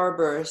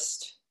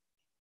starburst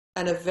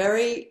and a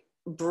very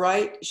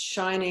bright,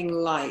 shining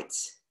light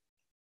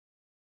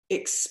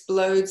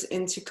explodes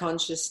into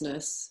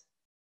consciousness.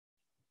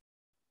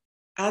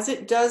 As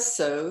it does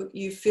so,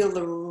 you feel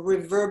the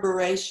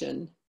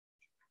reverberation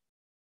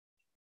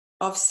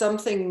of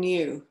something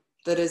new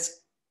that has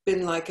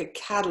been like a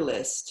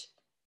catalyst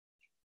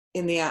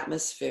in the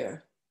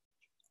atmosphere.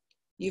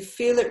 You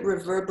feel it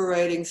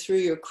reverberating through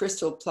your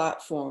crystal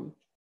platform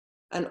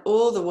and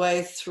all the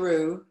way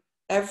through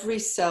every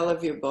cell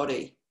of your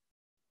body.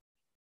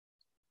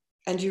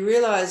 And you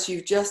realize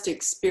you've just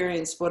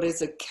experienced what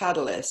is a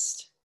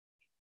catalyst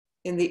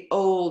in the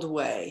old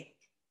way,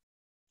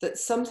 that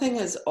something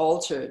has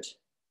altered.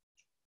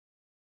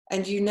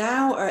 And you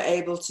now are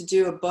able to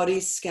do a body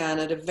scan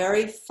at a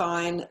very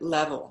fine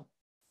level.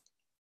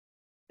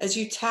 As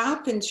you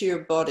tap into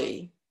your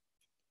body,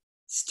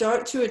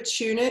 start to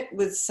attune it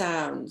with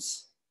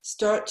sounds.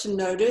 Start to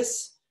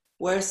notice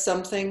where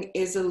something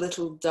is a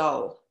little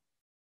dull.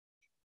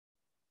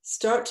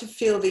 Start to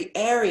feel the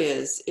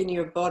areas in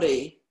your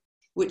body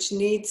which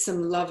need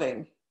some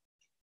loving.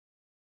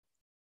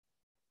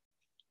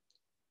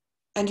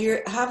 And you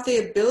have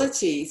the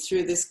ability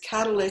through this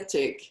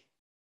catalytic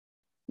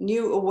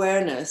new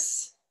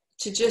awareness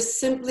to just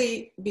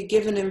simply be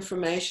given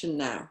information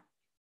now.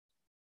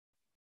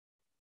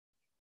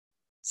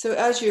 So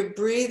as you're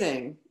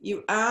breathing,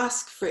 you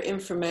ask for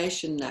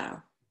information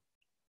now.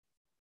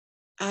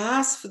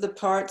 Ask for the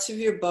parts of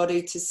your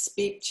body to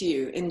speak to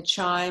you in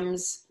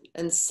chimes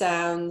and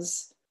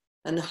sounds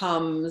and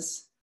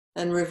hums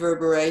and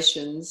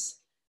reverberations,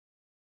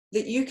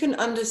 that you can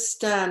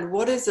understand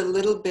what is a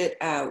little bit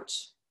out,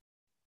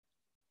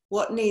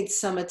 what needs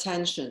some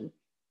attention,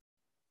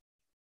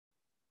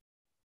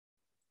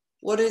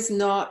 what is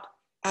not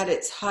at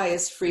its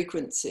highest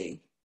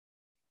frequency.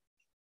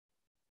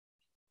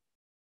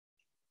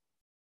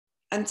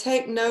 And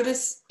take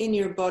notice in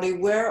your body,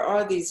 where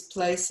are these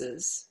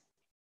places?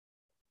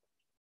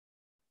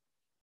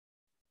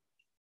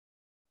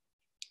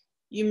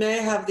 You may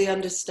have the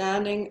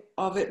understanding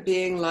of it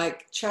being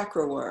like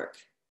chakra work.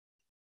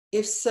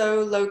 If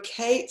so,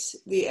 locate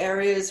the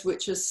areas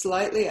which are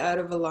slightly out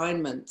of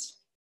alignment.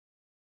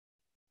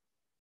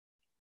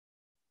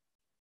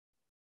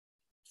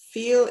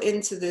 Feel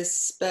into this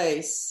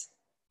space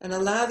and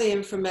allow the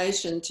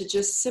information to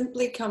just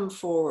simply come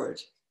forward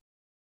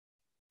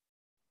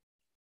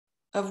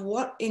of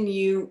what in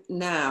you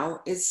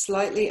now is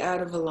slightly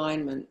out of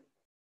alignment.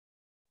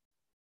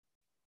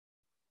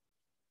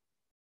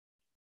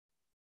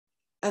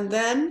 And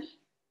then,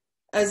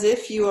 as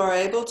if you are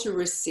able to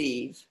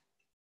receive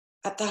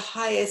at the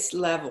highest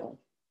level,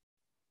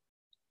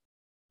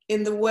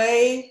 in the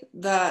way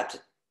that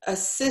a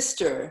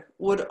sister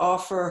would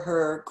offer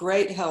her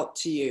great help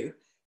to you,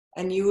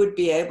 and you would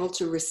be able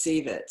to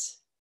receive it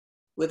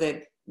with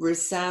a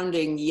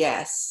resounding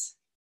yes.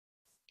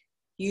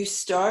 You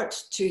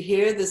start to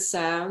hear the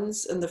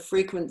sounds and the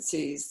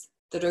frequencies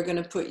that are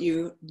going to put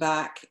you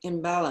back in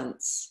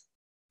balance.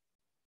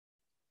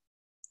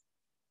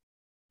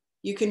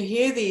 you can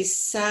hear these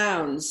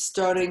sounds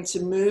starting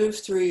to move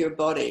through your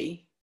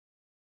body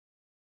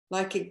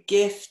like a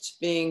gift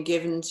being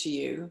given to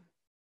you.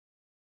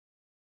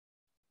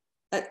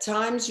 At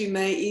times you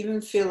may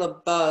even feel a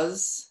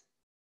buzz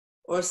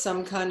or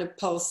some kind of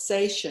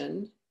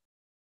pulsation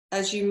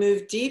as you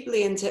move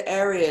deeply into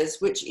areas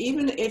which,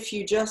 even if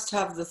you just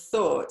have the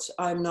thought,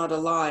 I'm not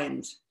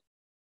aligned,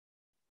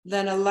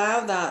 then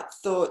allow that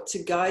thought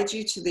to guide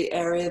you to the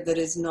area that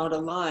is not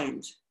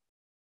aligned.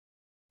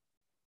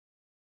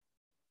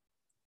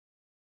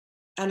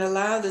 And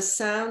allow the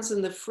sounds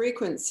and the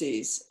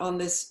frequencies on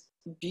this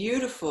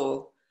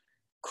beautiful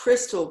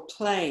crystal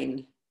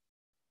plane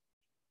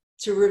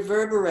to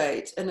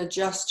reverberate and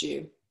adjust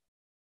you.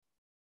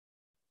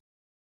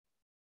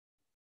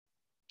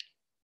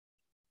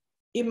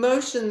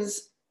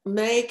 Emotions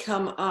may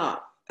come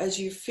up as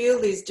you feel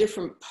these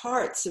different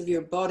parts of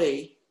your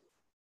body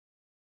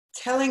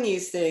telling you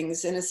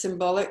things in a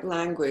symbolic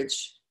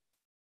language.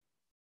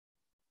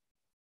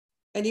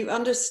 And you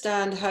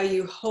understand how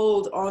you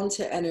hold on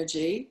to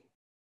energy,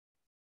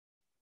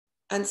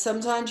 and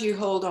sometimes you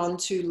hold on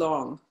too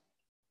long.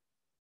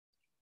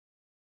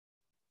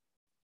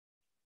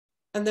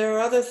 And there are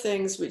other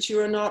things which you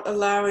are not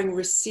allowing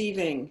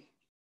receiving.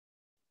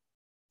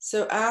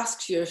 So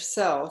ask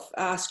yourself,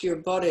 ask your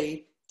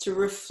body to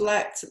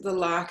reflect the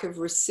lack of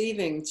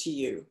receiving to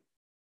you.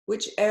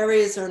 Which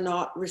areas are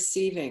not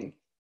receiving?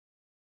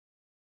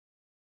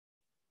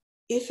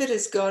 If it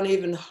has gone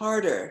even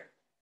harder,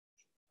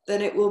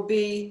 then it will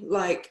be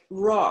like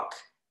rock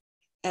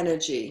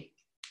energy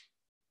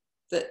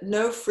that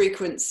no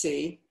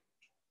frequency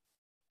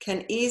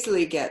can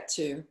easily get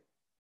to.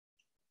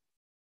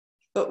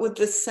 But with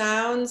the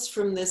sounds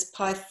from this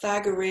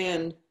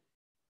Pythagorean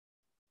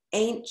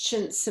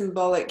ancient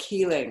symbolic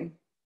healing,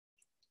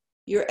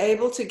 you're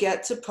able to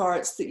get to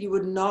parts that you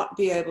would not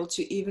be able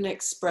to even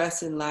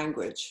express in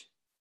language.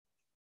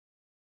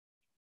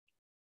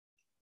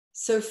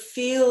 So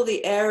feel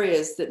the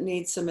areas that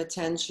need some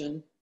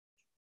attention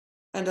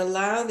and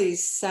allow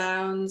these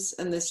sounds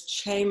and this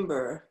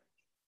chamber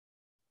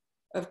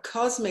of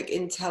cosmic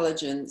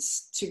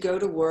intelligence to go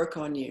to work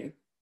on you.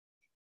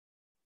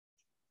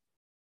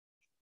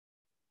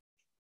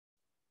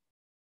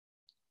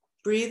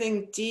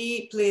 Breathing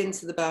deeply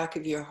into the back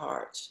of your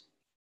heart.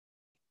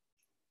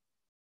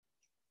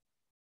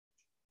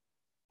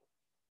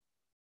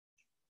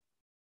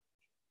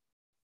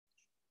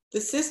 The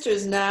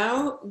sisters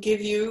now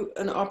give you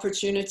an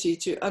opportunity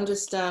to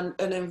understand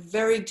in a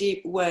very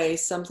deep way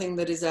something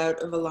that is out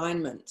of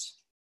alignment.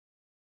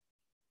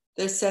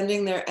 They're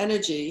sending their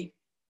energy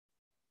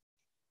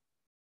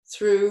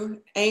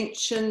through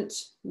ancient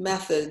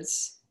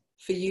methods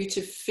for you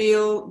to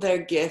feel their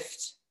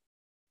gift,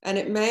 and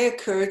it may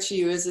occur to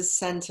you as a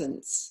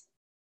sentence,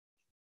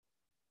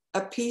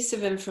 a piece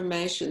of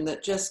information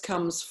that just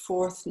comes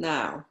forth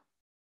now,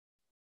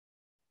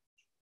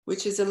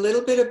 which is a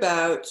little bit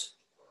about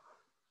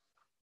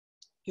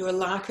your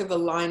lack of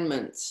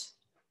alignment.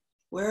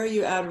 Where are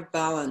you out of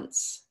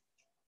balance?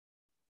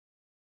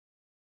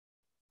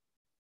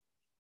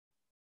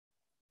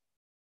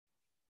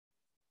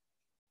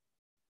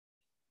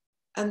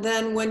 And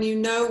then when you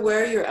know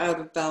where you're out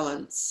of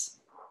balance,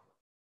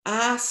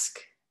 ask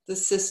the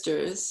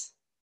sisters,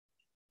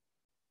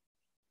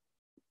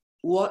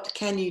 what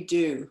can you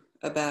do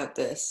about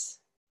this?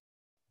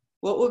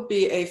 What would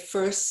be a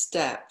first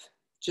step,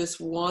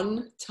 just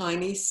one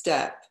tiny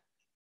step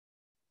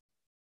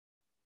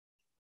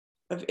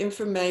of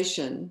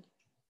information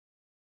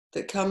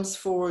that comes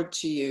forward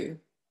to you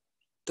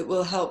that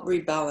will help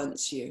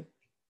rebalance you?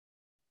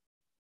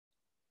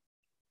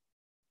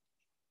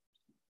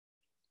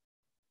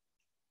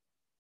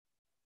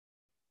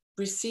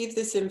 Receive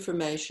this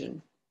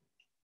information.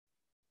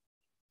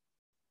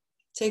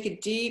 Take a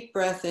deep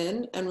breath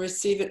in and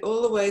receive it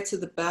all the way to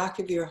the back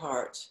of your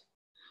heart.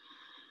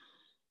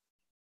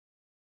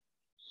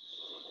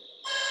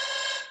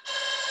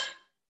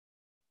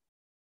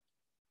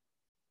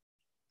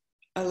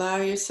 Allow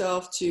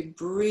yourself to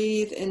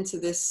breathe into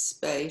this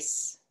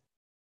space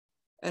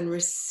and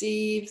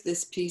receive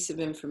this piece of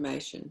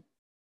information.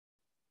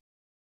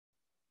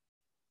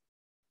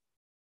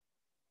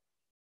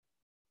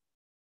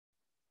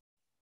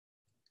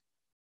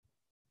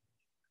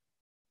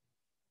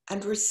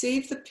 And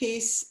receive the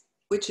piece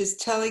which is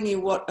telling you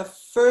what a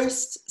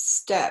first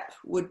step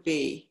would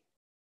be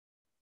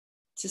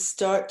to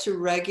start to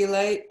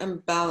regulate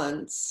and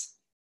balance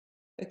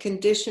a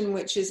condition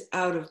which is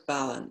out of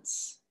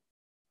balance.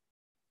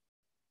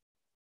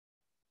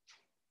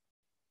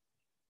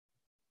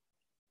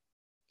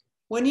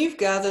 When you've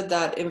gathered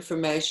that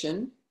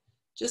information,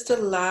 just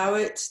allow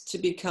it to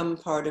become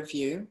part of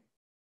you,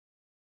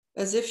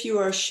 as if you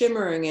are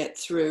shimmering it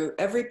through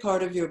every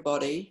part of your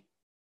body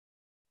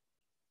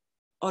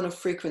on a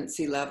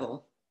frequency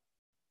level.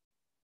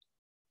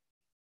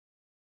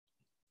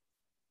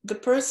 The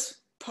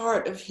first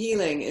part of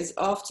healing is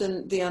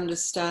often the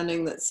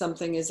understanding that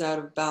something is out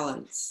of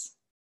balance.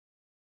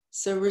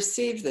 So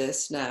receive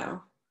this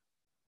now.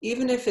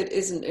 Even if it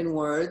isn't in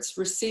words,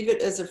 receive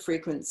it as a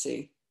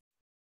frequency.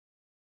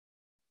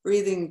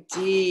 Breathing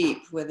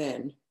deep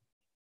within.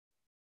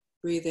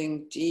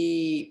 Breathing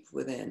deep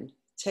within.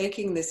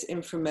 Taking this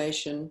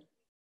information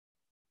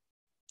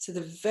to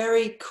the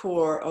very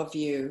core of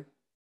you.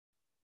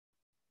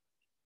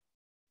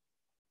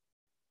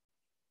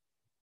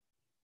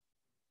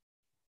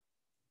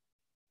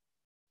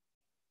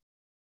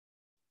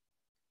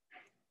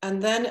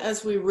 And then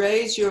as we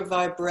raise your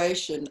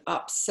vibration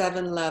up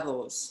 7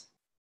 levels,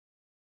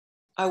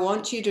 I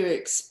want you to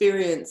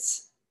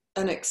experience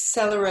an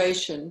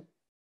acceleration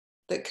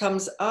that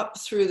comes up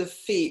through the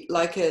feet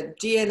like a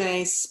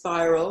DNA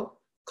spiral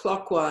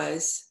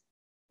clockwise.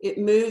 It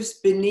moves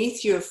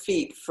beneath your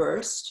feet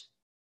first.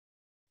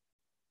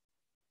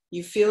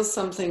 You feel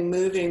something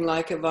moving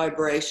like a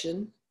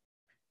vibration.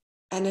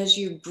 And as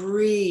you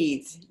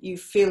breathe, you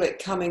feel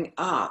it coming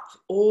up,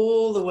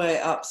 all the way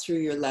up through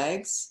your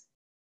legs,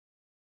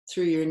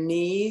 through your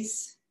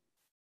knees,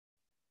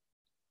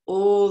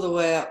 all the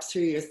way up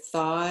through your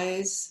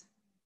thighs,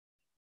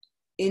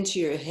 into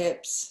your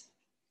hips,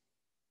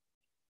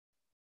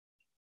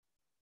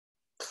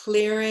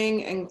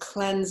 clearing and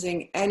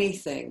cleansing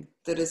anything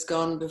that has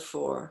gone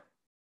before.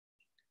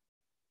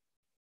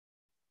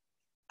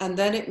 And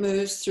then it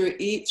moves through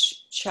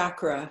each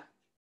chakra.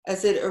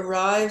 As it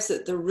arrives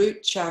at the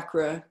root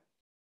chakra,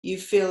 you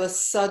feel a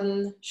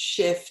sudden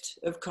shift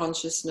of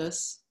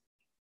consciousness.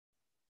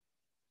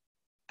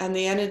 And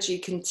the energy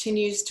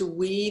continues to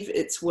weave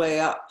its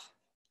way up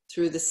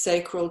through the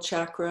sacral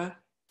chakra,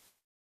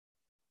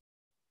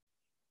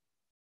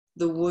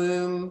 the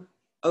womb,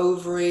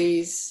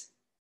 ovaries,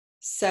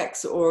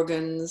 sex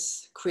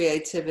organs,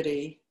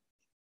 creativity.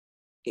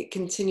 It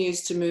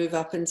continues to move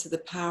up into the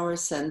power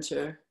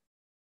center,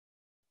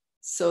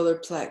 solar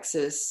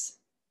plexus.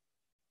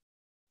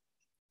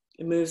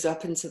 It moves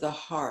up into the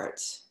heart,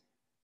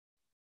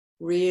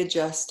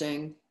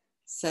 readjusting,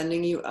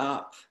 sending you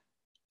up.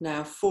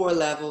 Now 4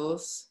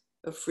 levels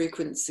of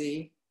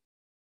frequency.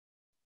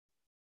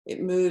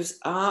 It moves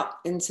up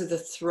into the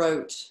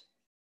throat,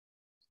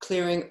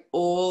 clearing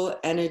all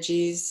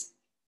energies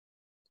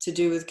to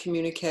do with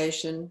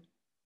communication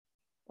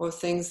or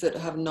things that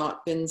have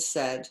not been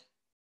said.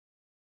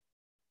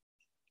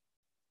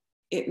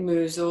 It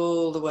moves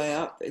all the way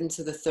up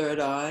into the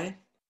third eye,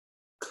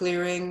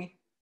 clearing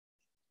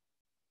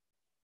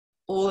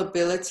all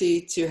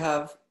ability to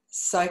have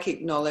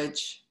psychic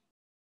knowledge,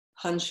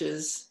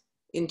 hunches,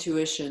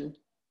 intuition,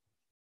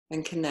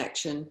 and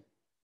connection.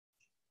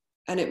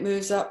 And it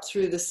moves up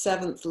through the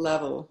 7th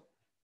level,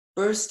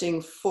 bursting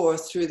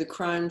forth through the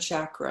crown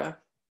chakra,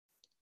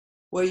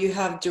 where you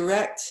have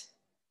direct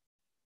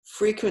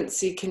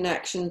frequency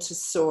connection to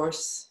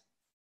source.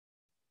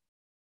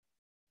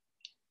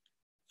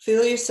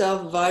 Feel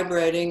yourself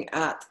vibrating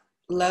at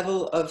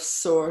level of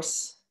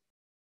source.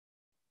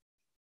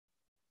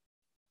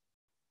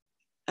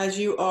 As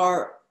you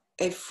are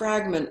a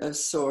fragment of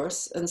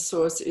source, and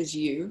source is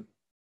you,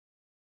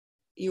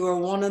 you are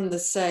one and the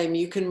same.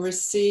 You can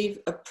receive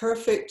a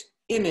perfect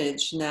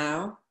image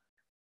now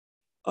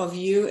of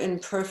you in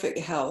perfect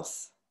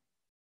health,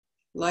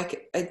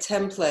 like a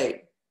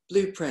template,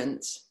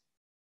 blueprint.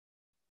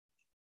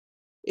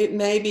 It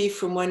may be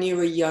from when you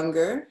were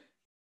younger,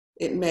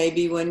 it may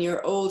be when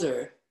you're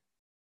older.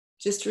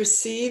 Just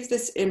receive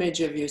this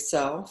image of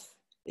yourself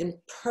in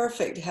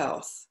perfect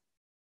health,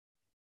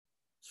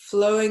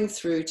 flowing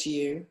through to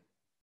you.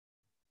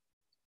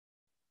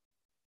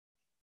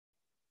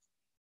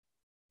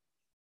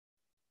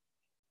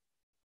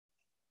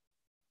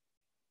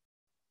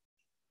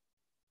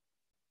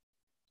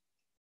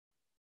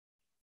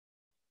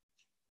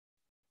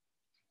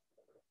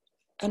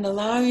 And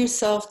allow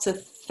yourself to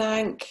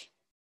thank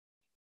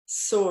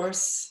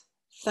Source,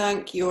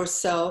 thank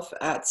yourself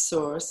at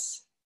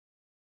Source.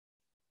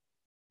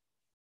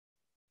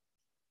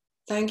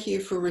 Thank you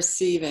for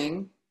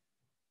receiving.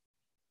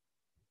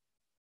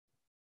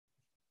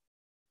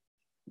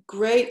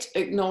 Great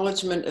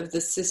acknowledgement of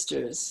the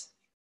sisters,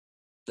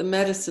 the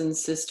medicine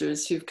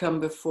sisters who've come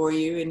before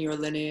you in your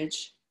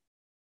lineage.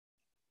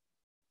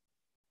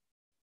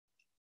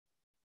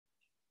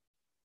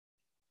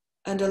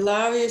 And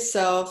allow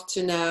yourself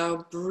to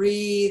now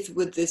breathe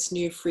with this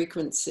new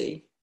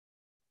frequency,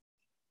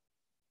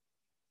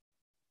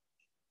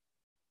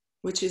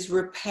 which is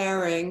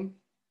repairing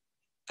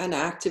and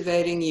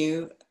activating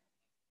you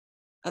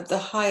at the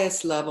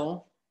highest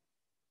level.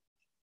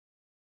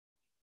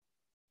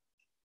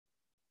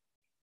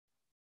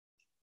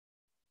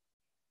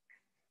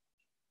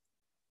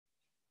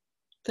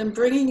 Then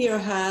bringing your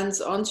hands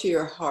onto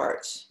your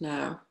heart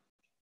now.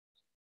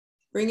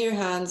 Bring your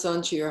hands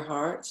onto your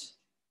heart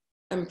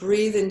and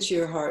breathe into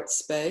your heart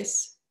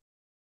space.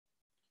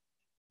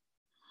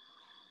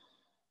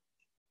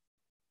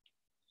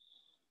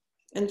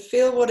 And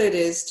feel what it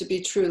is to be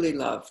truly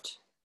loved.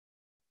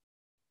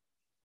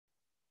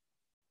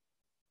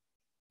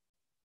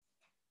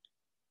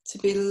 To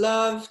be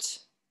loved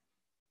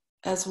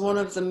as one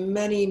of the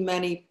many,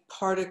 many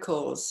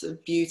particles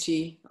of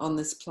beauty on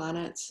this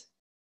planet.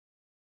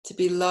 To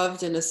be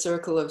loved in a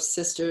circle of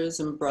sisters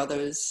and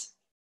brothers.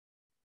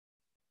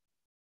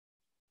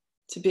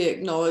 to be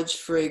acknowledged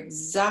for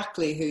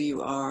exactly who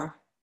you are.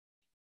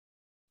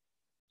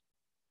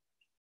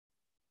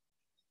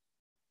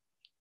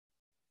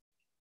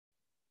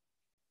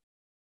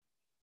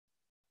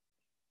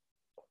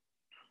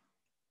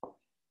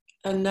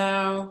 And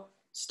now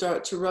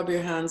start to rub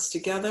your hands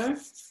together.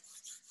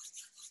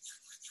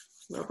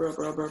 Rub, rub,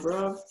 rub, rub,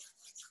 rub.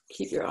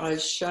 Keep your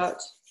eyes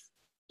shut.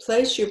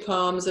 Place your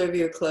palms over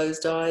your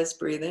closed eyes.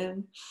 Breathe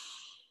in.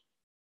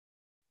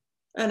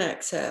 And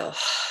exhale.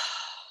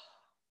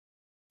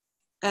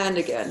 And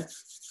again.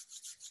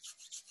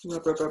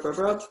 Rub, rub, rub, rub,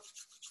 rub.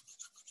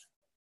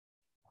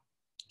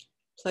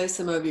 Place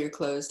them over your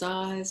closed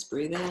eyes.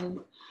 Breathe in.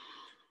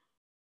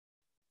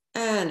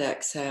 And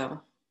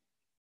exhale.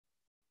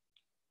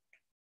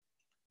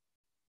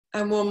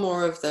 And one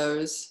more of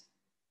those.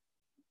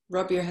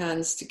 Rub your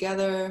hands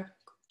together,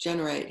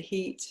 generate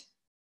heat.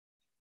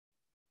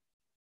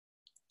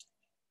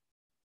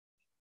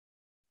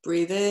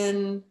 Breathe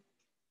in,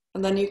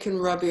 and then you can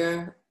rub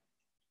your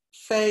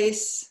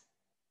face,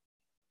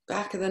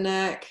 back of the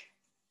neck,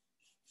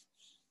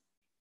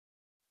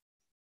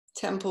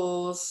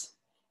 temples,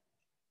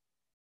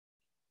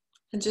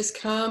 and just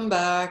come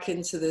back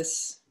into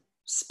this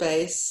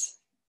space.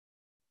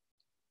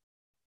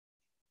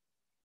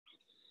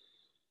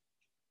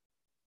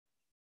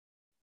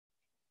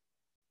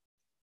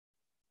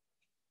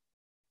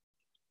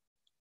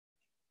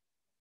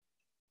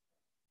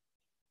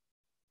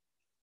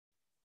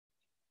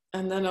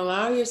 And then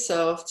allow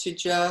yourself to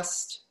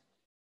just,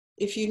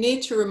 if you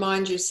need to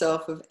remind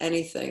yourself of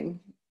anything,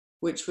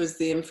 which was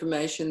the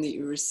information that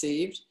you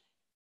received,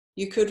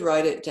 you could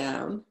write it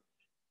down.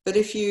 But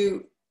if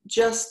you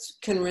just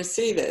can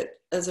receive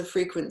it as a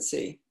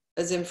frequency,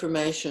 as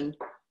information,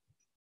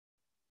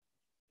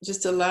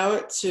 just allow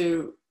it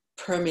to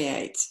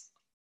permeate,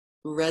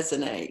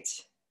 resonate.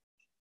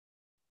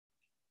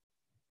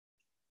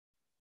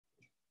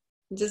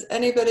 Does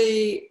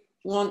anybody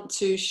want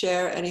to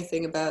share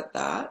anything about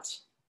that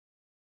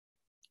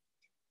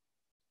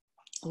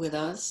with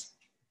us?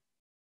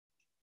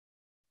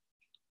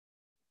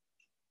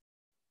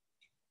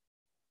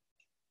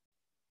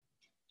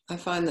 I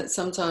find that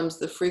sometimes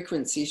the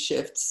frequency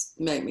shifts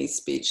make me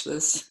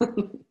speechless.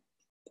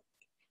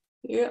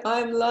 Yeah,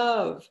 I'm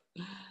love.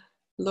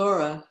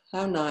 Laura,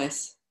 how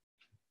nice.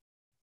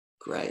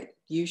 Great,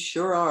 you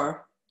sure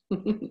are.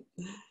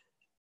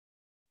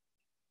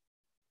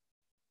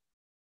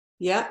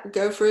 Yeah,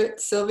 go for it,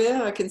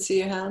 Sylvia. I can see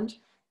your hand.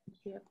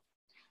 Yeah.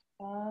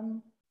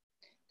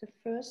 The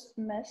first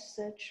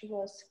message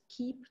was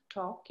keep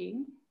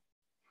talking.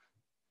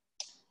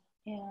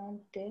 And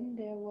then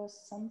there was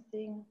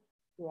something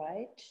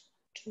right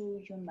to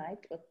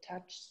unite or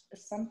touch,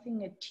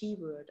 something, a T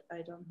word,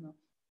 I don't know.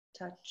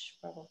 Touch,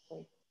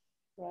 probably.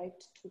 Right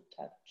to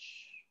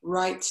touch.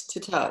 Right to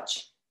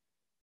touch.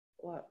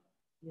 Or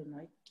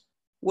unite.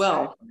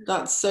 Well,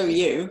 that's so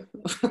you.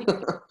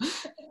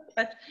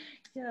 But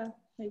yeah,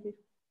 maybe.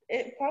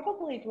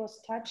 Probably it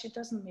was touch. It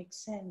doesn't make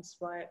sense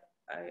why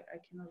I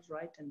cannot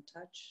write and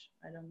touch.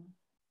 I don't know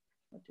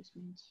what this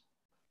means.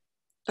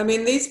 I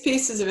mean, these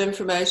pieces of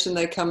information,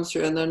 they come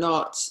through and they're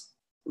not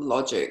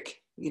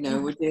logic. You know,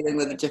 we're dealing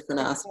with a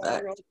different aspect.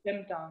 I wrote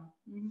them down.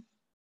 Mm-hmm.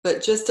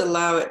 But just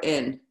allow it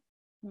in.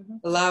 Mm-hmm.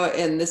 Allow it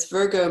in. This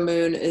Virgo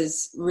moon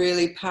is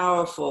really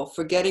powerful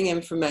for getting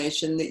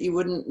information that you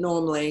wouldn't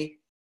normally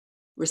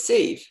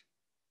receive.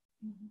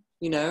 Mm-hmm.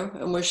 You know,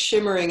 and we're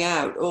shimmering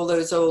out all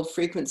those old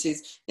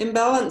frequencies.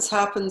 Imbalance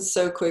happens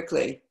so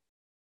quickly.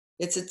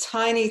 It's a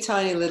tiny,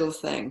 tiny little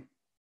thing.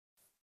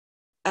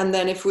 And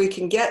then if we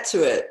can get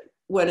to it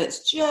when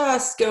it's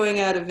just going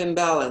out of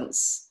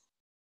imbalance,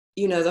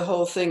 you know, the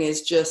whole thing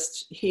is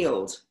just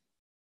healed.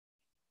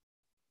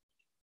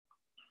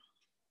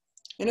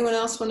 Anyone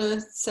else want to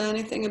say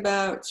anything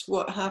about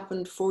what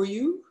happened for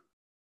you?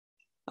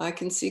 I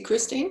can see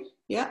Christine.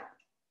 Yeah.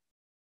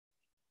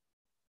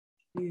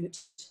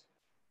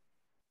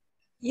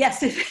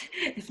 Yes,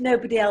 if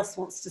nobody else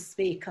wants to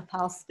speak up,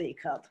 I'll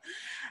speak up.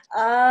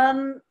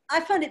 I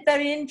find it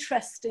very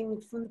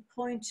interesting from the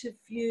point of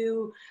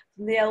view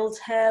from the old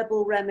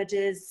herbal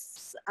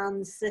remedies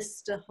and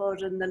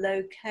sisterhood and the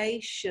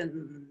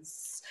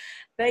locations.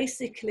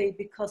 Basically,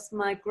 because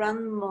my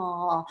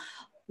grandma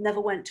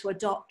never went to a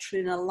doctor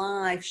in her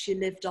life, she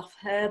lived off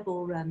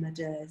herbal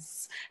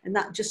remedies, and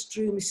that just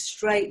drew me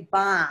straight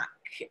back.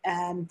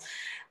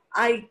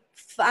 I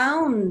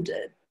found,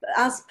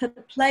 as per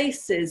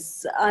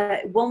places,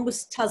 one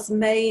was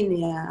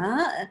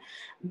Tasmania,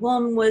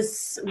 one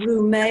was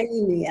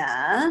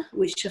Romania,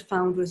 which I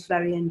found was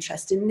very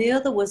interesting. The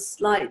other was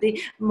like the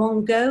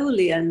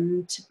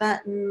Mongolian,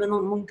 Tibetan,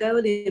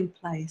 Mongolian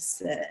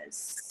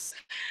places.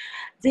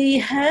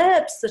 The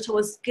herbs that I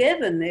was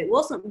given, it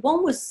wasn't,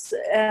 one was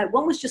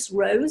just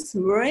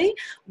rosemary,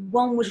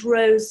 one was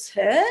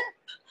rosehip,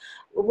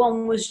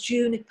 one was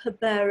juniper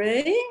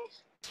berry.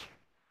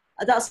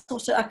 That's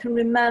what I can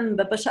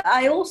remember, but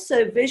I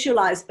also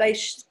visualized,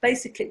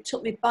 basically it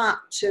took me back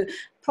to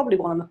probably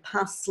one of my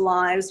past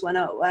lives when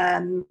I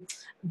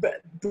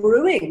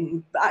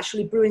brewing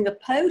a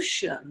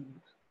potion.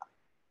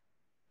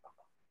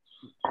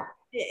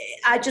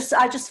 I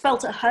just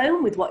felt at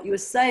home with what you were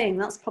saying.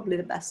 That's probably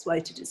the best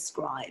way to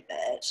describe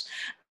it.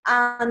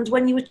 And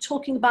when you were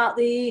talking about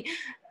the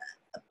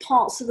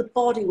parts of the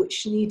body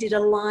which needed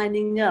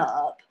aligning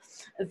up,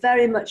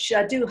 very much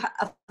I've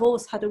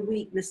always had a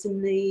weakness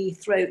in the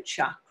throat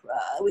chakra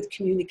with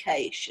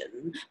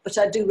communication, but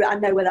I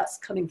know where that's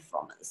coming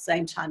from. At the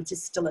same time, it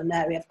is still an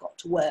area I've got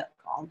to work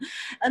on.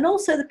 And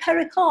also the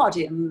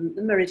pericardium,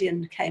 the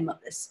meridian came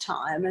up this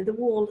time, and the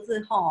wall of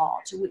the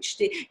heart,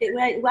 which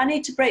I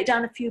need to break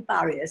down a few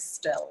barriers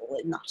still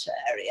in that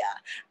area,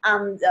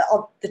 and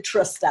the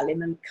trust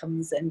element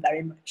comes in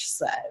very much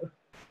so.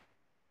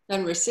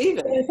 And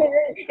receiving.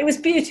 It was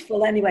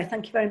beautiful anyway.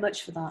 Thank you very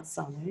much for that,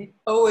 Sally.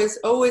 Always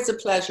a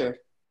pleasure.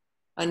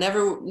 I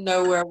never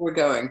know where we're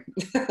going.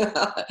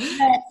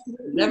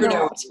 Never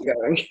know where we're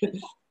going.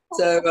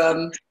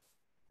 So,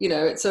 you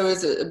know, it's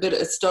always a bit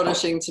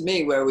astonishing to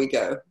me where we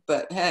go,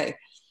 but hey,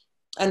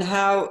 and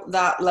how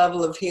that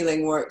level of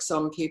healing works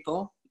on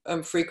people,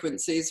 and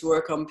frequencies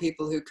work on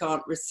people who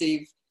can't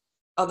receive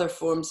other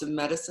forms of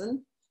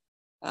medicine.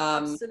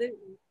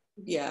 Absolutely.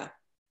 Yeah.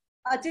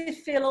 I did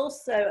feel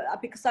also,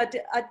 because I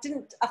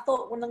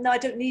thought, well, no, I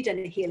don't need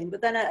any healing. But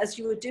then as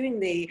you were doing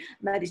the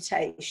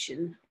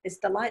meditation,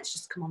 the lights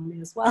just come on me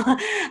as well.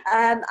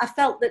 I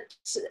felt that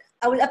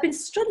I've been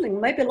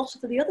struggling, maybe a lot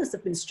of the others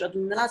have been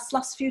struggling the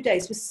last few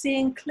days with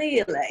seeing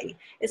clearly.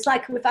 It's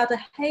like we've had a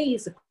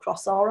haze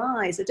across our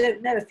eyes. I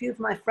don't know, a few of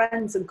my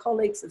friends and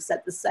colleagues have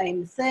said the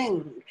same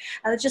thing.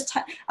 And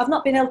I've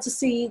not been able to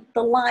see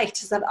the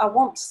light as I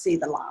want to see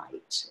the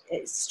light.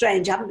 It's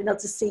strange, I haven't been able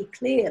to see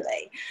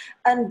clearly.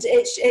 And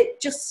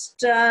it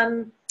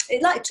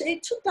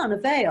took down a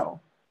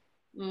veil.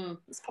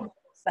 It's probably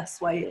the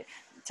best way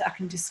I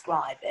can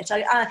describe it.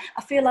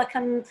 I feel like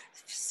I'm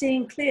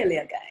seeing clearly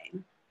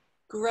again.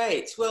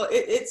 Great. Well,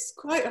 it's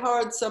quite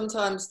hard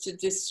sometimes to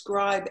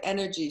describe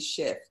energy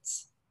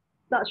shifts.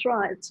 That's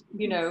right.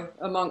 You know,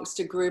 amongst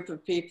a group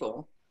of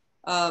people.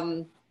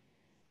 I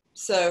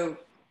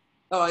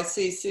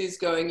see Sue's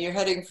going, you're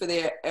heading for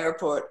the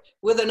airport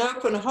with an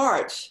open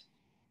heart,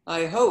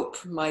 I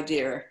hope, my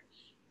dear.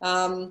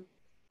 You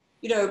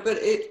know,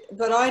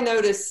 but I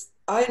notice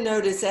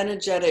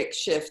energetic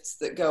shifts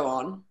that go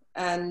on,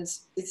 and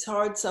it's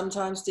hard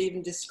sometimes to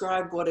even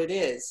describe what it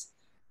is.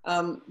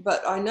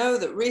 But I know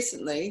that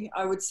recently,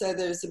 I would say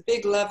there's a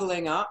big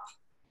leveling up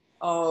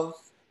of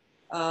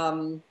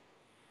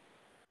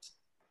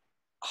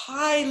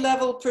high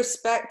level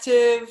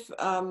perspective,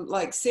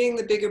 like seeing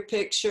the bigger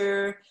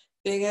picture,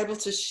 being able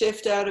to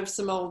shift out of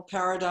some old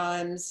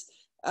paradigms,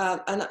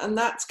 and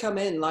that's come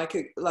in like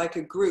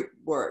a group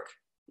work.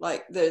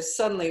 Like there's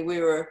suddenly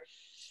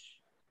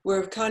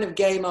we're kind of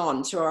game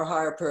on to our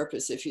higher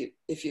purpose, if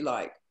you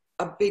like,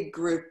 a big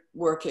group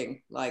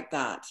working like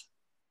that.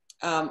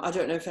 I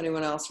don't know if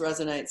anyone else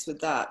resonates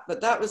with that, but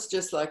that was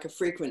just like a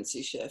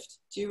frequency shift.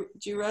 Do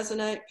you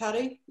resonate,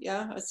 Patty?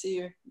 Yeah, I see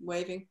you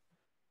waving.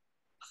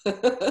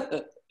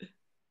 I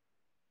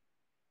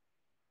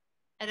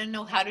don't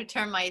know how to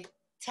turn my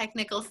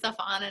technical stuff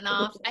on and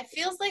off. It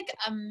feels like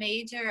a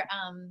major,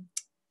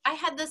 I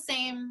had the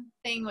same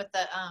thing with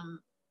the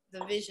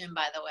vision,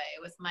 by the way,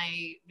 with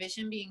my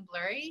vision being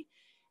blurry.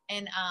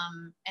 And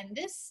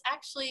this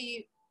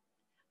actually,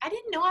 I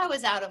didn't know I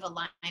was out of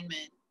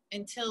alignment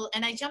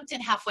and I jumped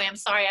in halfway. I'm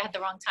sorry, I had the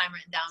wrong time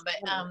written down,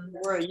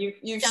 but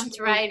you jumped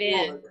right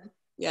in.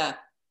 Yeah.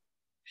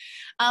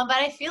 But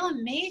I feel a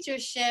major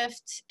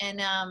shift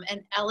and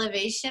an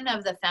elevation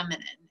of the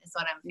feminine is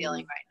what I'm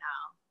feeling right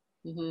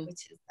now,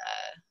 which is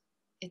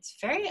it's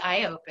very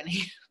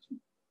eye-opening.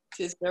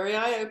 It is very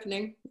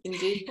eye-opening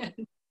indeed.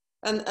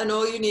 And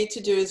all you need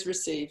to do is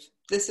receive.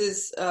 This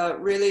is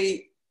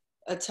really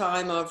a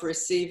time of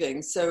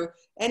receiving. So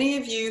any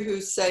of you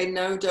who say,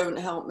 no, don't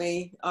help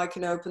me, I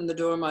can open the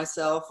door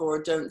myself,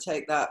 or don't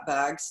take that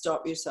bag,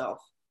 stop yourself.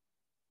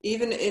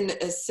 Even in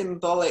a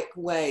symbolic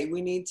way,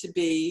 we need to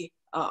be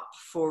up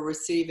for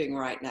receiving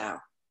right now,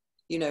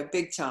 you know,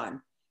 big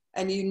time.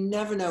 And you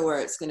never know where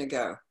it's going to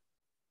go.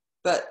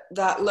 But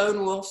that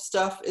lone wolf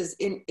stuff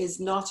is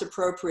not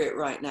appropriate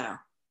right now.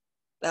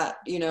 That,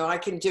 you know, I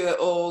can do it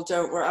all,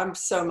 don't worry. I'm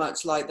so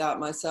much like that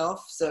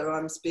myself, so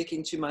I'm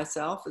speaking to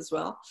myself as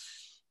well.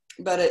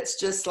 But it's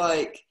just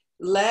like,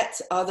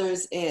 let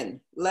others in,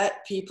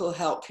 let people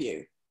help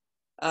you.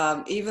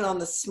 Even on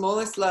the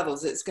smallest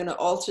levels, it's going to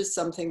alter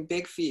something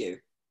big for you,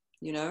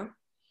 you know.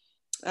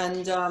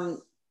 And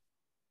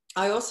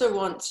I also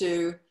want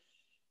to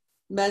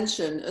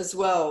mention as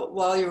well,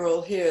 while you're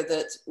all here,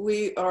 that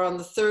we are on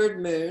the 3rd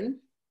moon,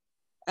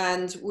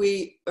 and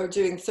we are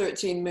doing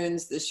 13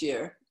 moons this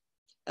year.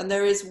 And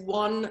there is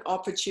one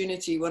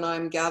opportunity when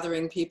I'm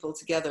gathering people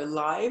together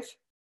live,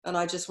 and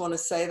I just want to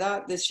say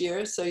that this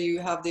year, so you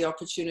have the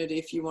opportunity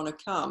if you want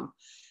to come.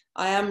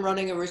 I am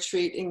running a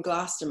retreat in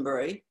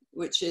Glastonbury,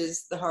 which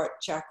is the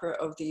heart chakra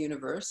of the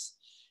universe.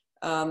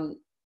 I'm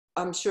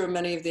sure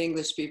many of the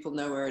English people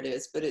know where it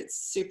is, but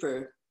it's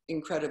super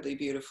incredibly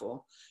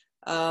beautiful.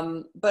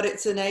 But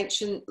it's an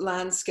ancient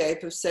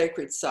landscape of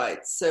sacred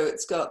sites. So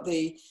it's got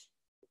the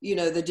you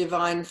know, the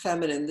divine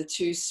feminine, the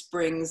two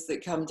springs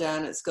that come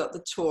down. It's got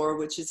the Tor,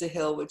 which is a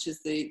hill, which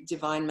is the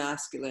divine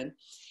masculine.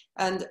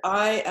 And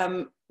I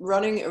am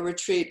running a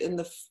retreat in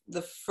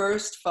the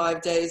first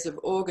 5 days of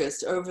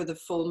August, over the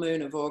full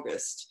moon of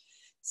August.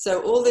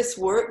 So all this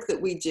work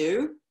that we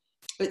do,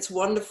 it's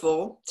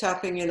wonderful,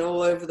 tapping in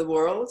all over the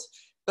world.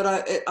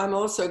 But I'm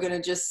also going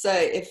to just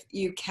say, if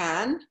you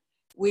can,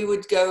 we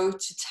would go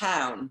to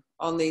town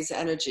on these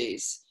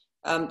energies.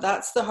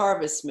 That's the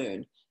harvest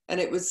moon. And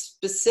it was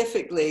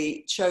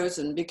specifically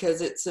chosen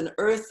because it's an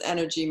earth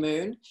energy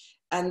moon,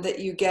 and that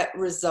you get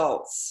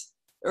results.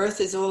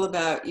 Earth is all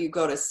about, you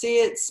got to see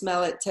it,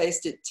 smell it,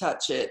 taste it,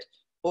 touch it,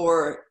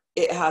 or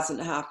it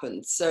hasn't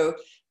happened. So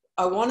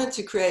I wanted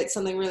to create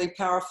something really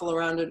powerful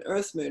around an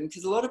earth moon,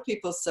 because a lot of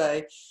people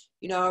say,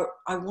 you know,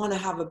 I want to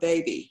have a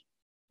baby.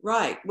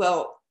 Right.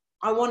 Well,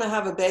 I want to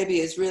have a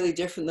baby is really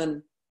different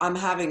than I'm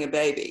having a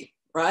baby,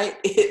 right?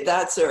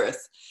 That's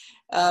earth.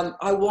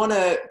 I want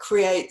to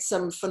create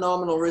some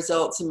phenomenal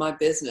results in my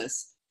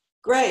business.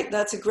 Great,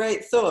 that's a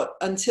great thought,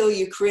 until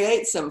you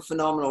create some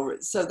phenomenal.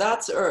 So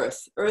that's earth.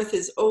 Earth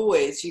is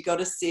always, you got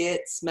to see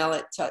it, smell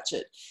it, touch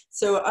it.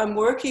 So I'm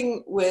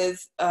working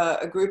with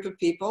a group of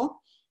people.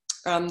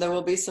 There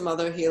will be some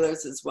other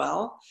healers as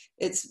well.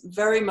 It's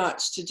very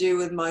much to do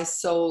with my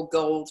Soul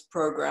Gold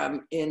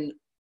program in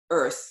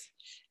earth.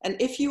 And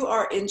if you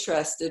are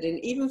interested in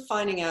even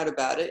finding out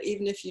about it,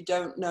 even if you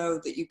don't know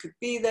that you could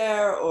be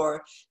there,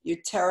 or you're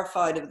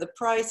terrified of the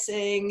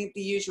pricing,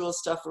 the usual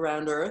stuff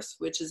around earth,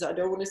 which is, I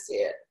don't want to see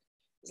it.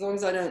 As long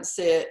as I don't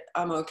see it,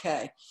 I'm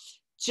okay.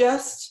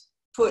 Just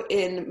put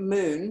in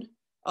moon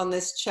on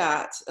this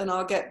chat and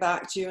I'll get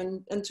back to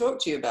you and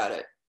talk to you about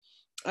it.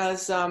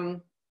 As I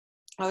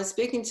was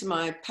speaking to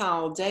my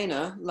pal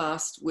Dana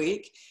last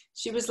week,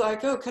 she was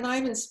like, oh, can I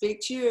even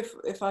speak to you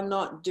if I'm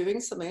not doing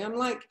something? I'm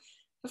like,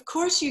 of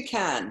course you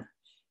can.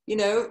 You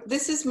know,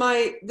 this is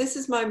my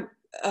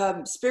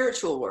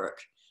spiritual work,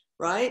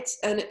 right?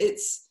 And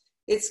it's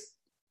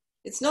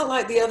not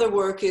like the other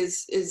work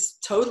is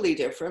totally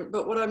different.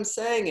 But what I'm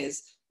saying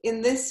is,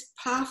 in this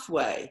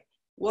pathway,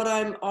 what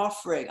I'm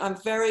offering, I'm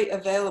very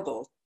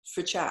available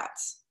for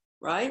chats,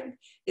 right?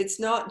 It's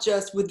not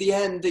just with the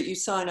end that you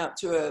sign up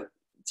to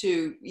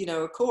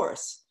a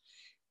course.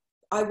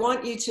 I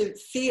want you to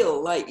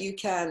feel like you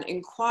can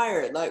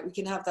inquire, like we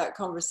can have that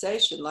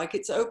conversation, like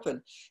it's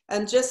open.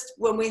 And just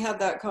when we had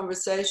that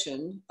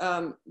conversation,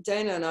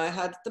 Dana and I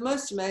had the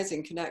most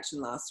amazing connection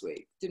last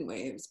week, didn't we?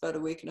 It was about a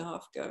week and a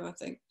half ago, I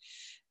think.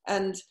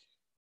 And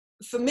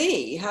for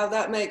me, how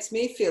that makes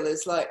me feel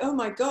is like, oh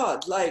my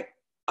God, like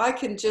I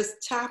can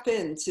just tap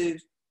into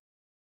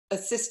a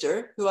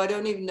sister who I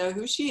don't even know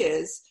who she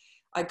is.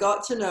 I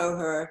got to know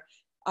her.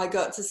 I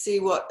got to see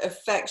what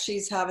effect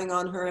she's having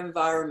on her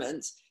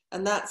environment.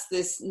 And that's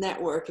this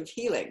network of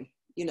healing,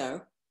 you know,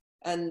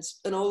 and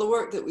all the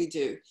work that we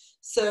do.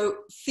 So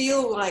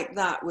feel like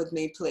that with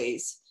me,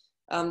 please.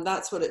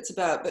 That's what it's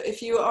about. But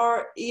if you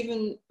are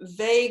even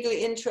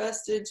vaguely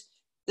interested,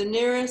 the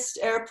nearest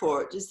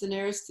airport is the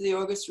nearest to the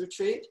August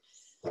retreat.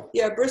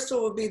 Yeah,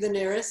 Bristol will be the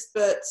nearest,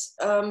 but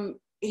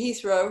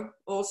Heathrow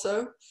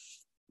also,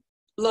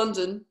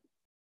 London,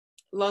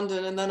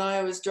 and then I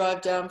always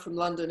drive down from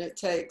London. It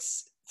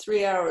takes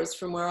 3 hours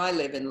from where I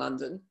live in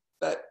London.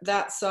 But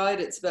that side,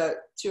 it's about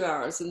 2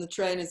 hours, and the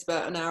train is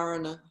about an hour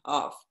and a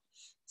half.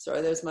 Sorry,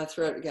 there's my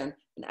throat again.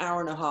 An hour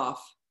and a half.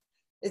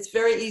 It's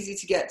very easy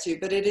to get to,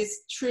 but it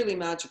is truly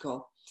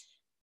magical.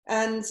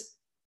 And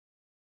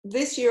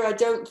this year, I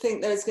don't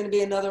think there's going to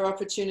be another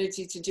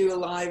opportunity to do a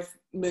live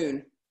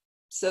moon.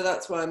 So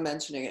that's why I'm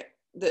mentioning it.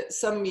 That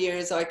some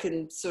years I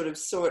can sort of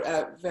sort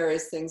out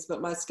various things, but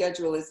my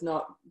schedule is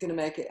not going to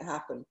make it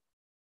happen.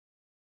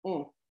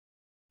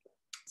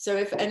 So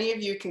if any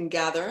of you can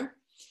gather,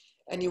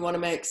 and you want to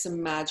make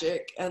some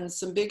magic and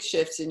some big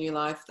shifts in your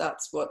life,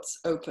 that's what's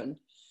open.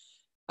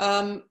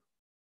 And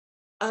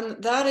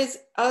that is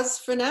us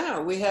for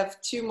now. We have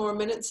 2 more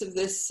minutes of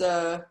this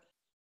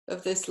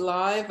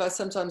live. I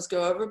sometimes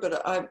go over,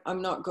 but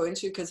I'm not going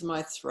to because of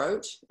my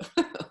throat.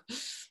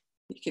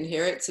 You can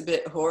hear it's a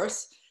bit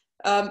hoarse.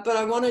 But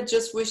I want to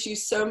just wish you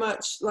so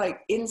much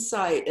like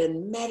insight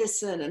and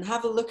medicine, and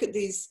have a look at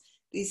these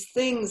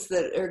things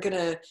that are going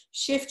to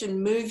shift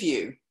and move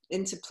you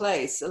into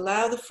place.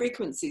 Allow the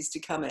frequencies to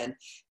come in.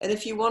 And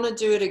if you want to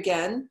do it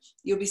again,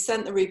 you'll be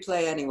sent the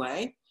replay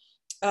anyway.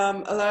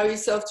 Allow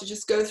yourself to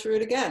just go through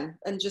it again,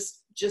 and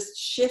just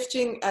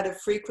shifting at a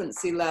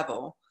frequency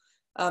level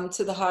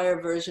to the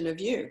higher version of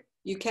you.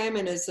 You came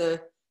in as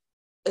the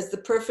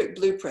perfect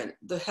blueprint,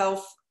 the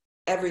health,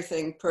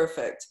 everything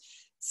perfect.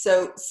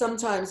 So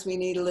sometimes we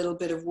need a little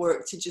bit of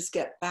work to just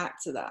get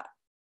back to that.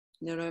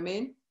 You know what I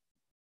mean?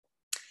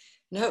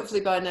 And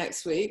hopefully by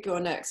next week or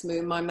next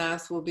moon, my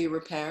mouth will be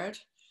repaired.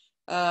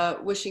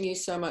 Wishing you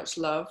so much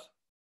love.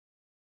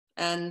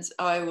 And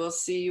I will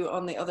see you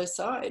on the other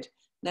side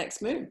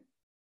next moon.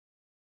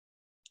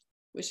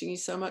 Wishing you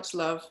so much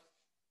love.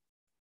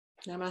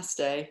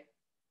 Namaste.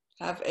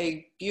 Have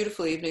a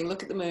beautiful evening.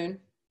 Look at the moon.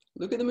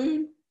 Look at the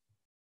moon.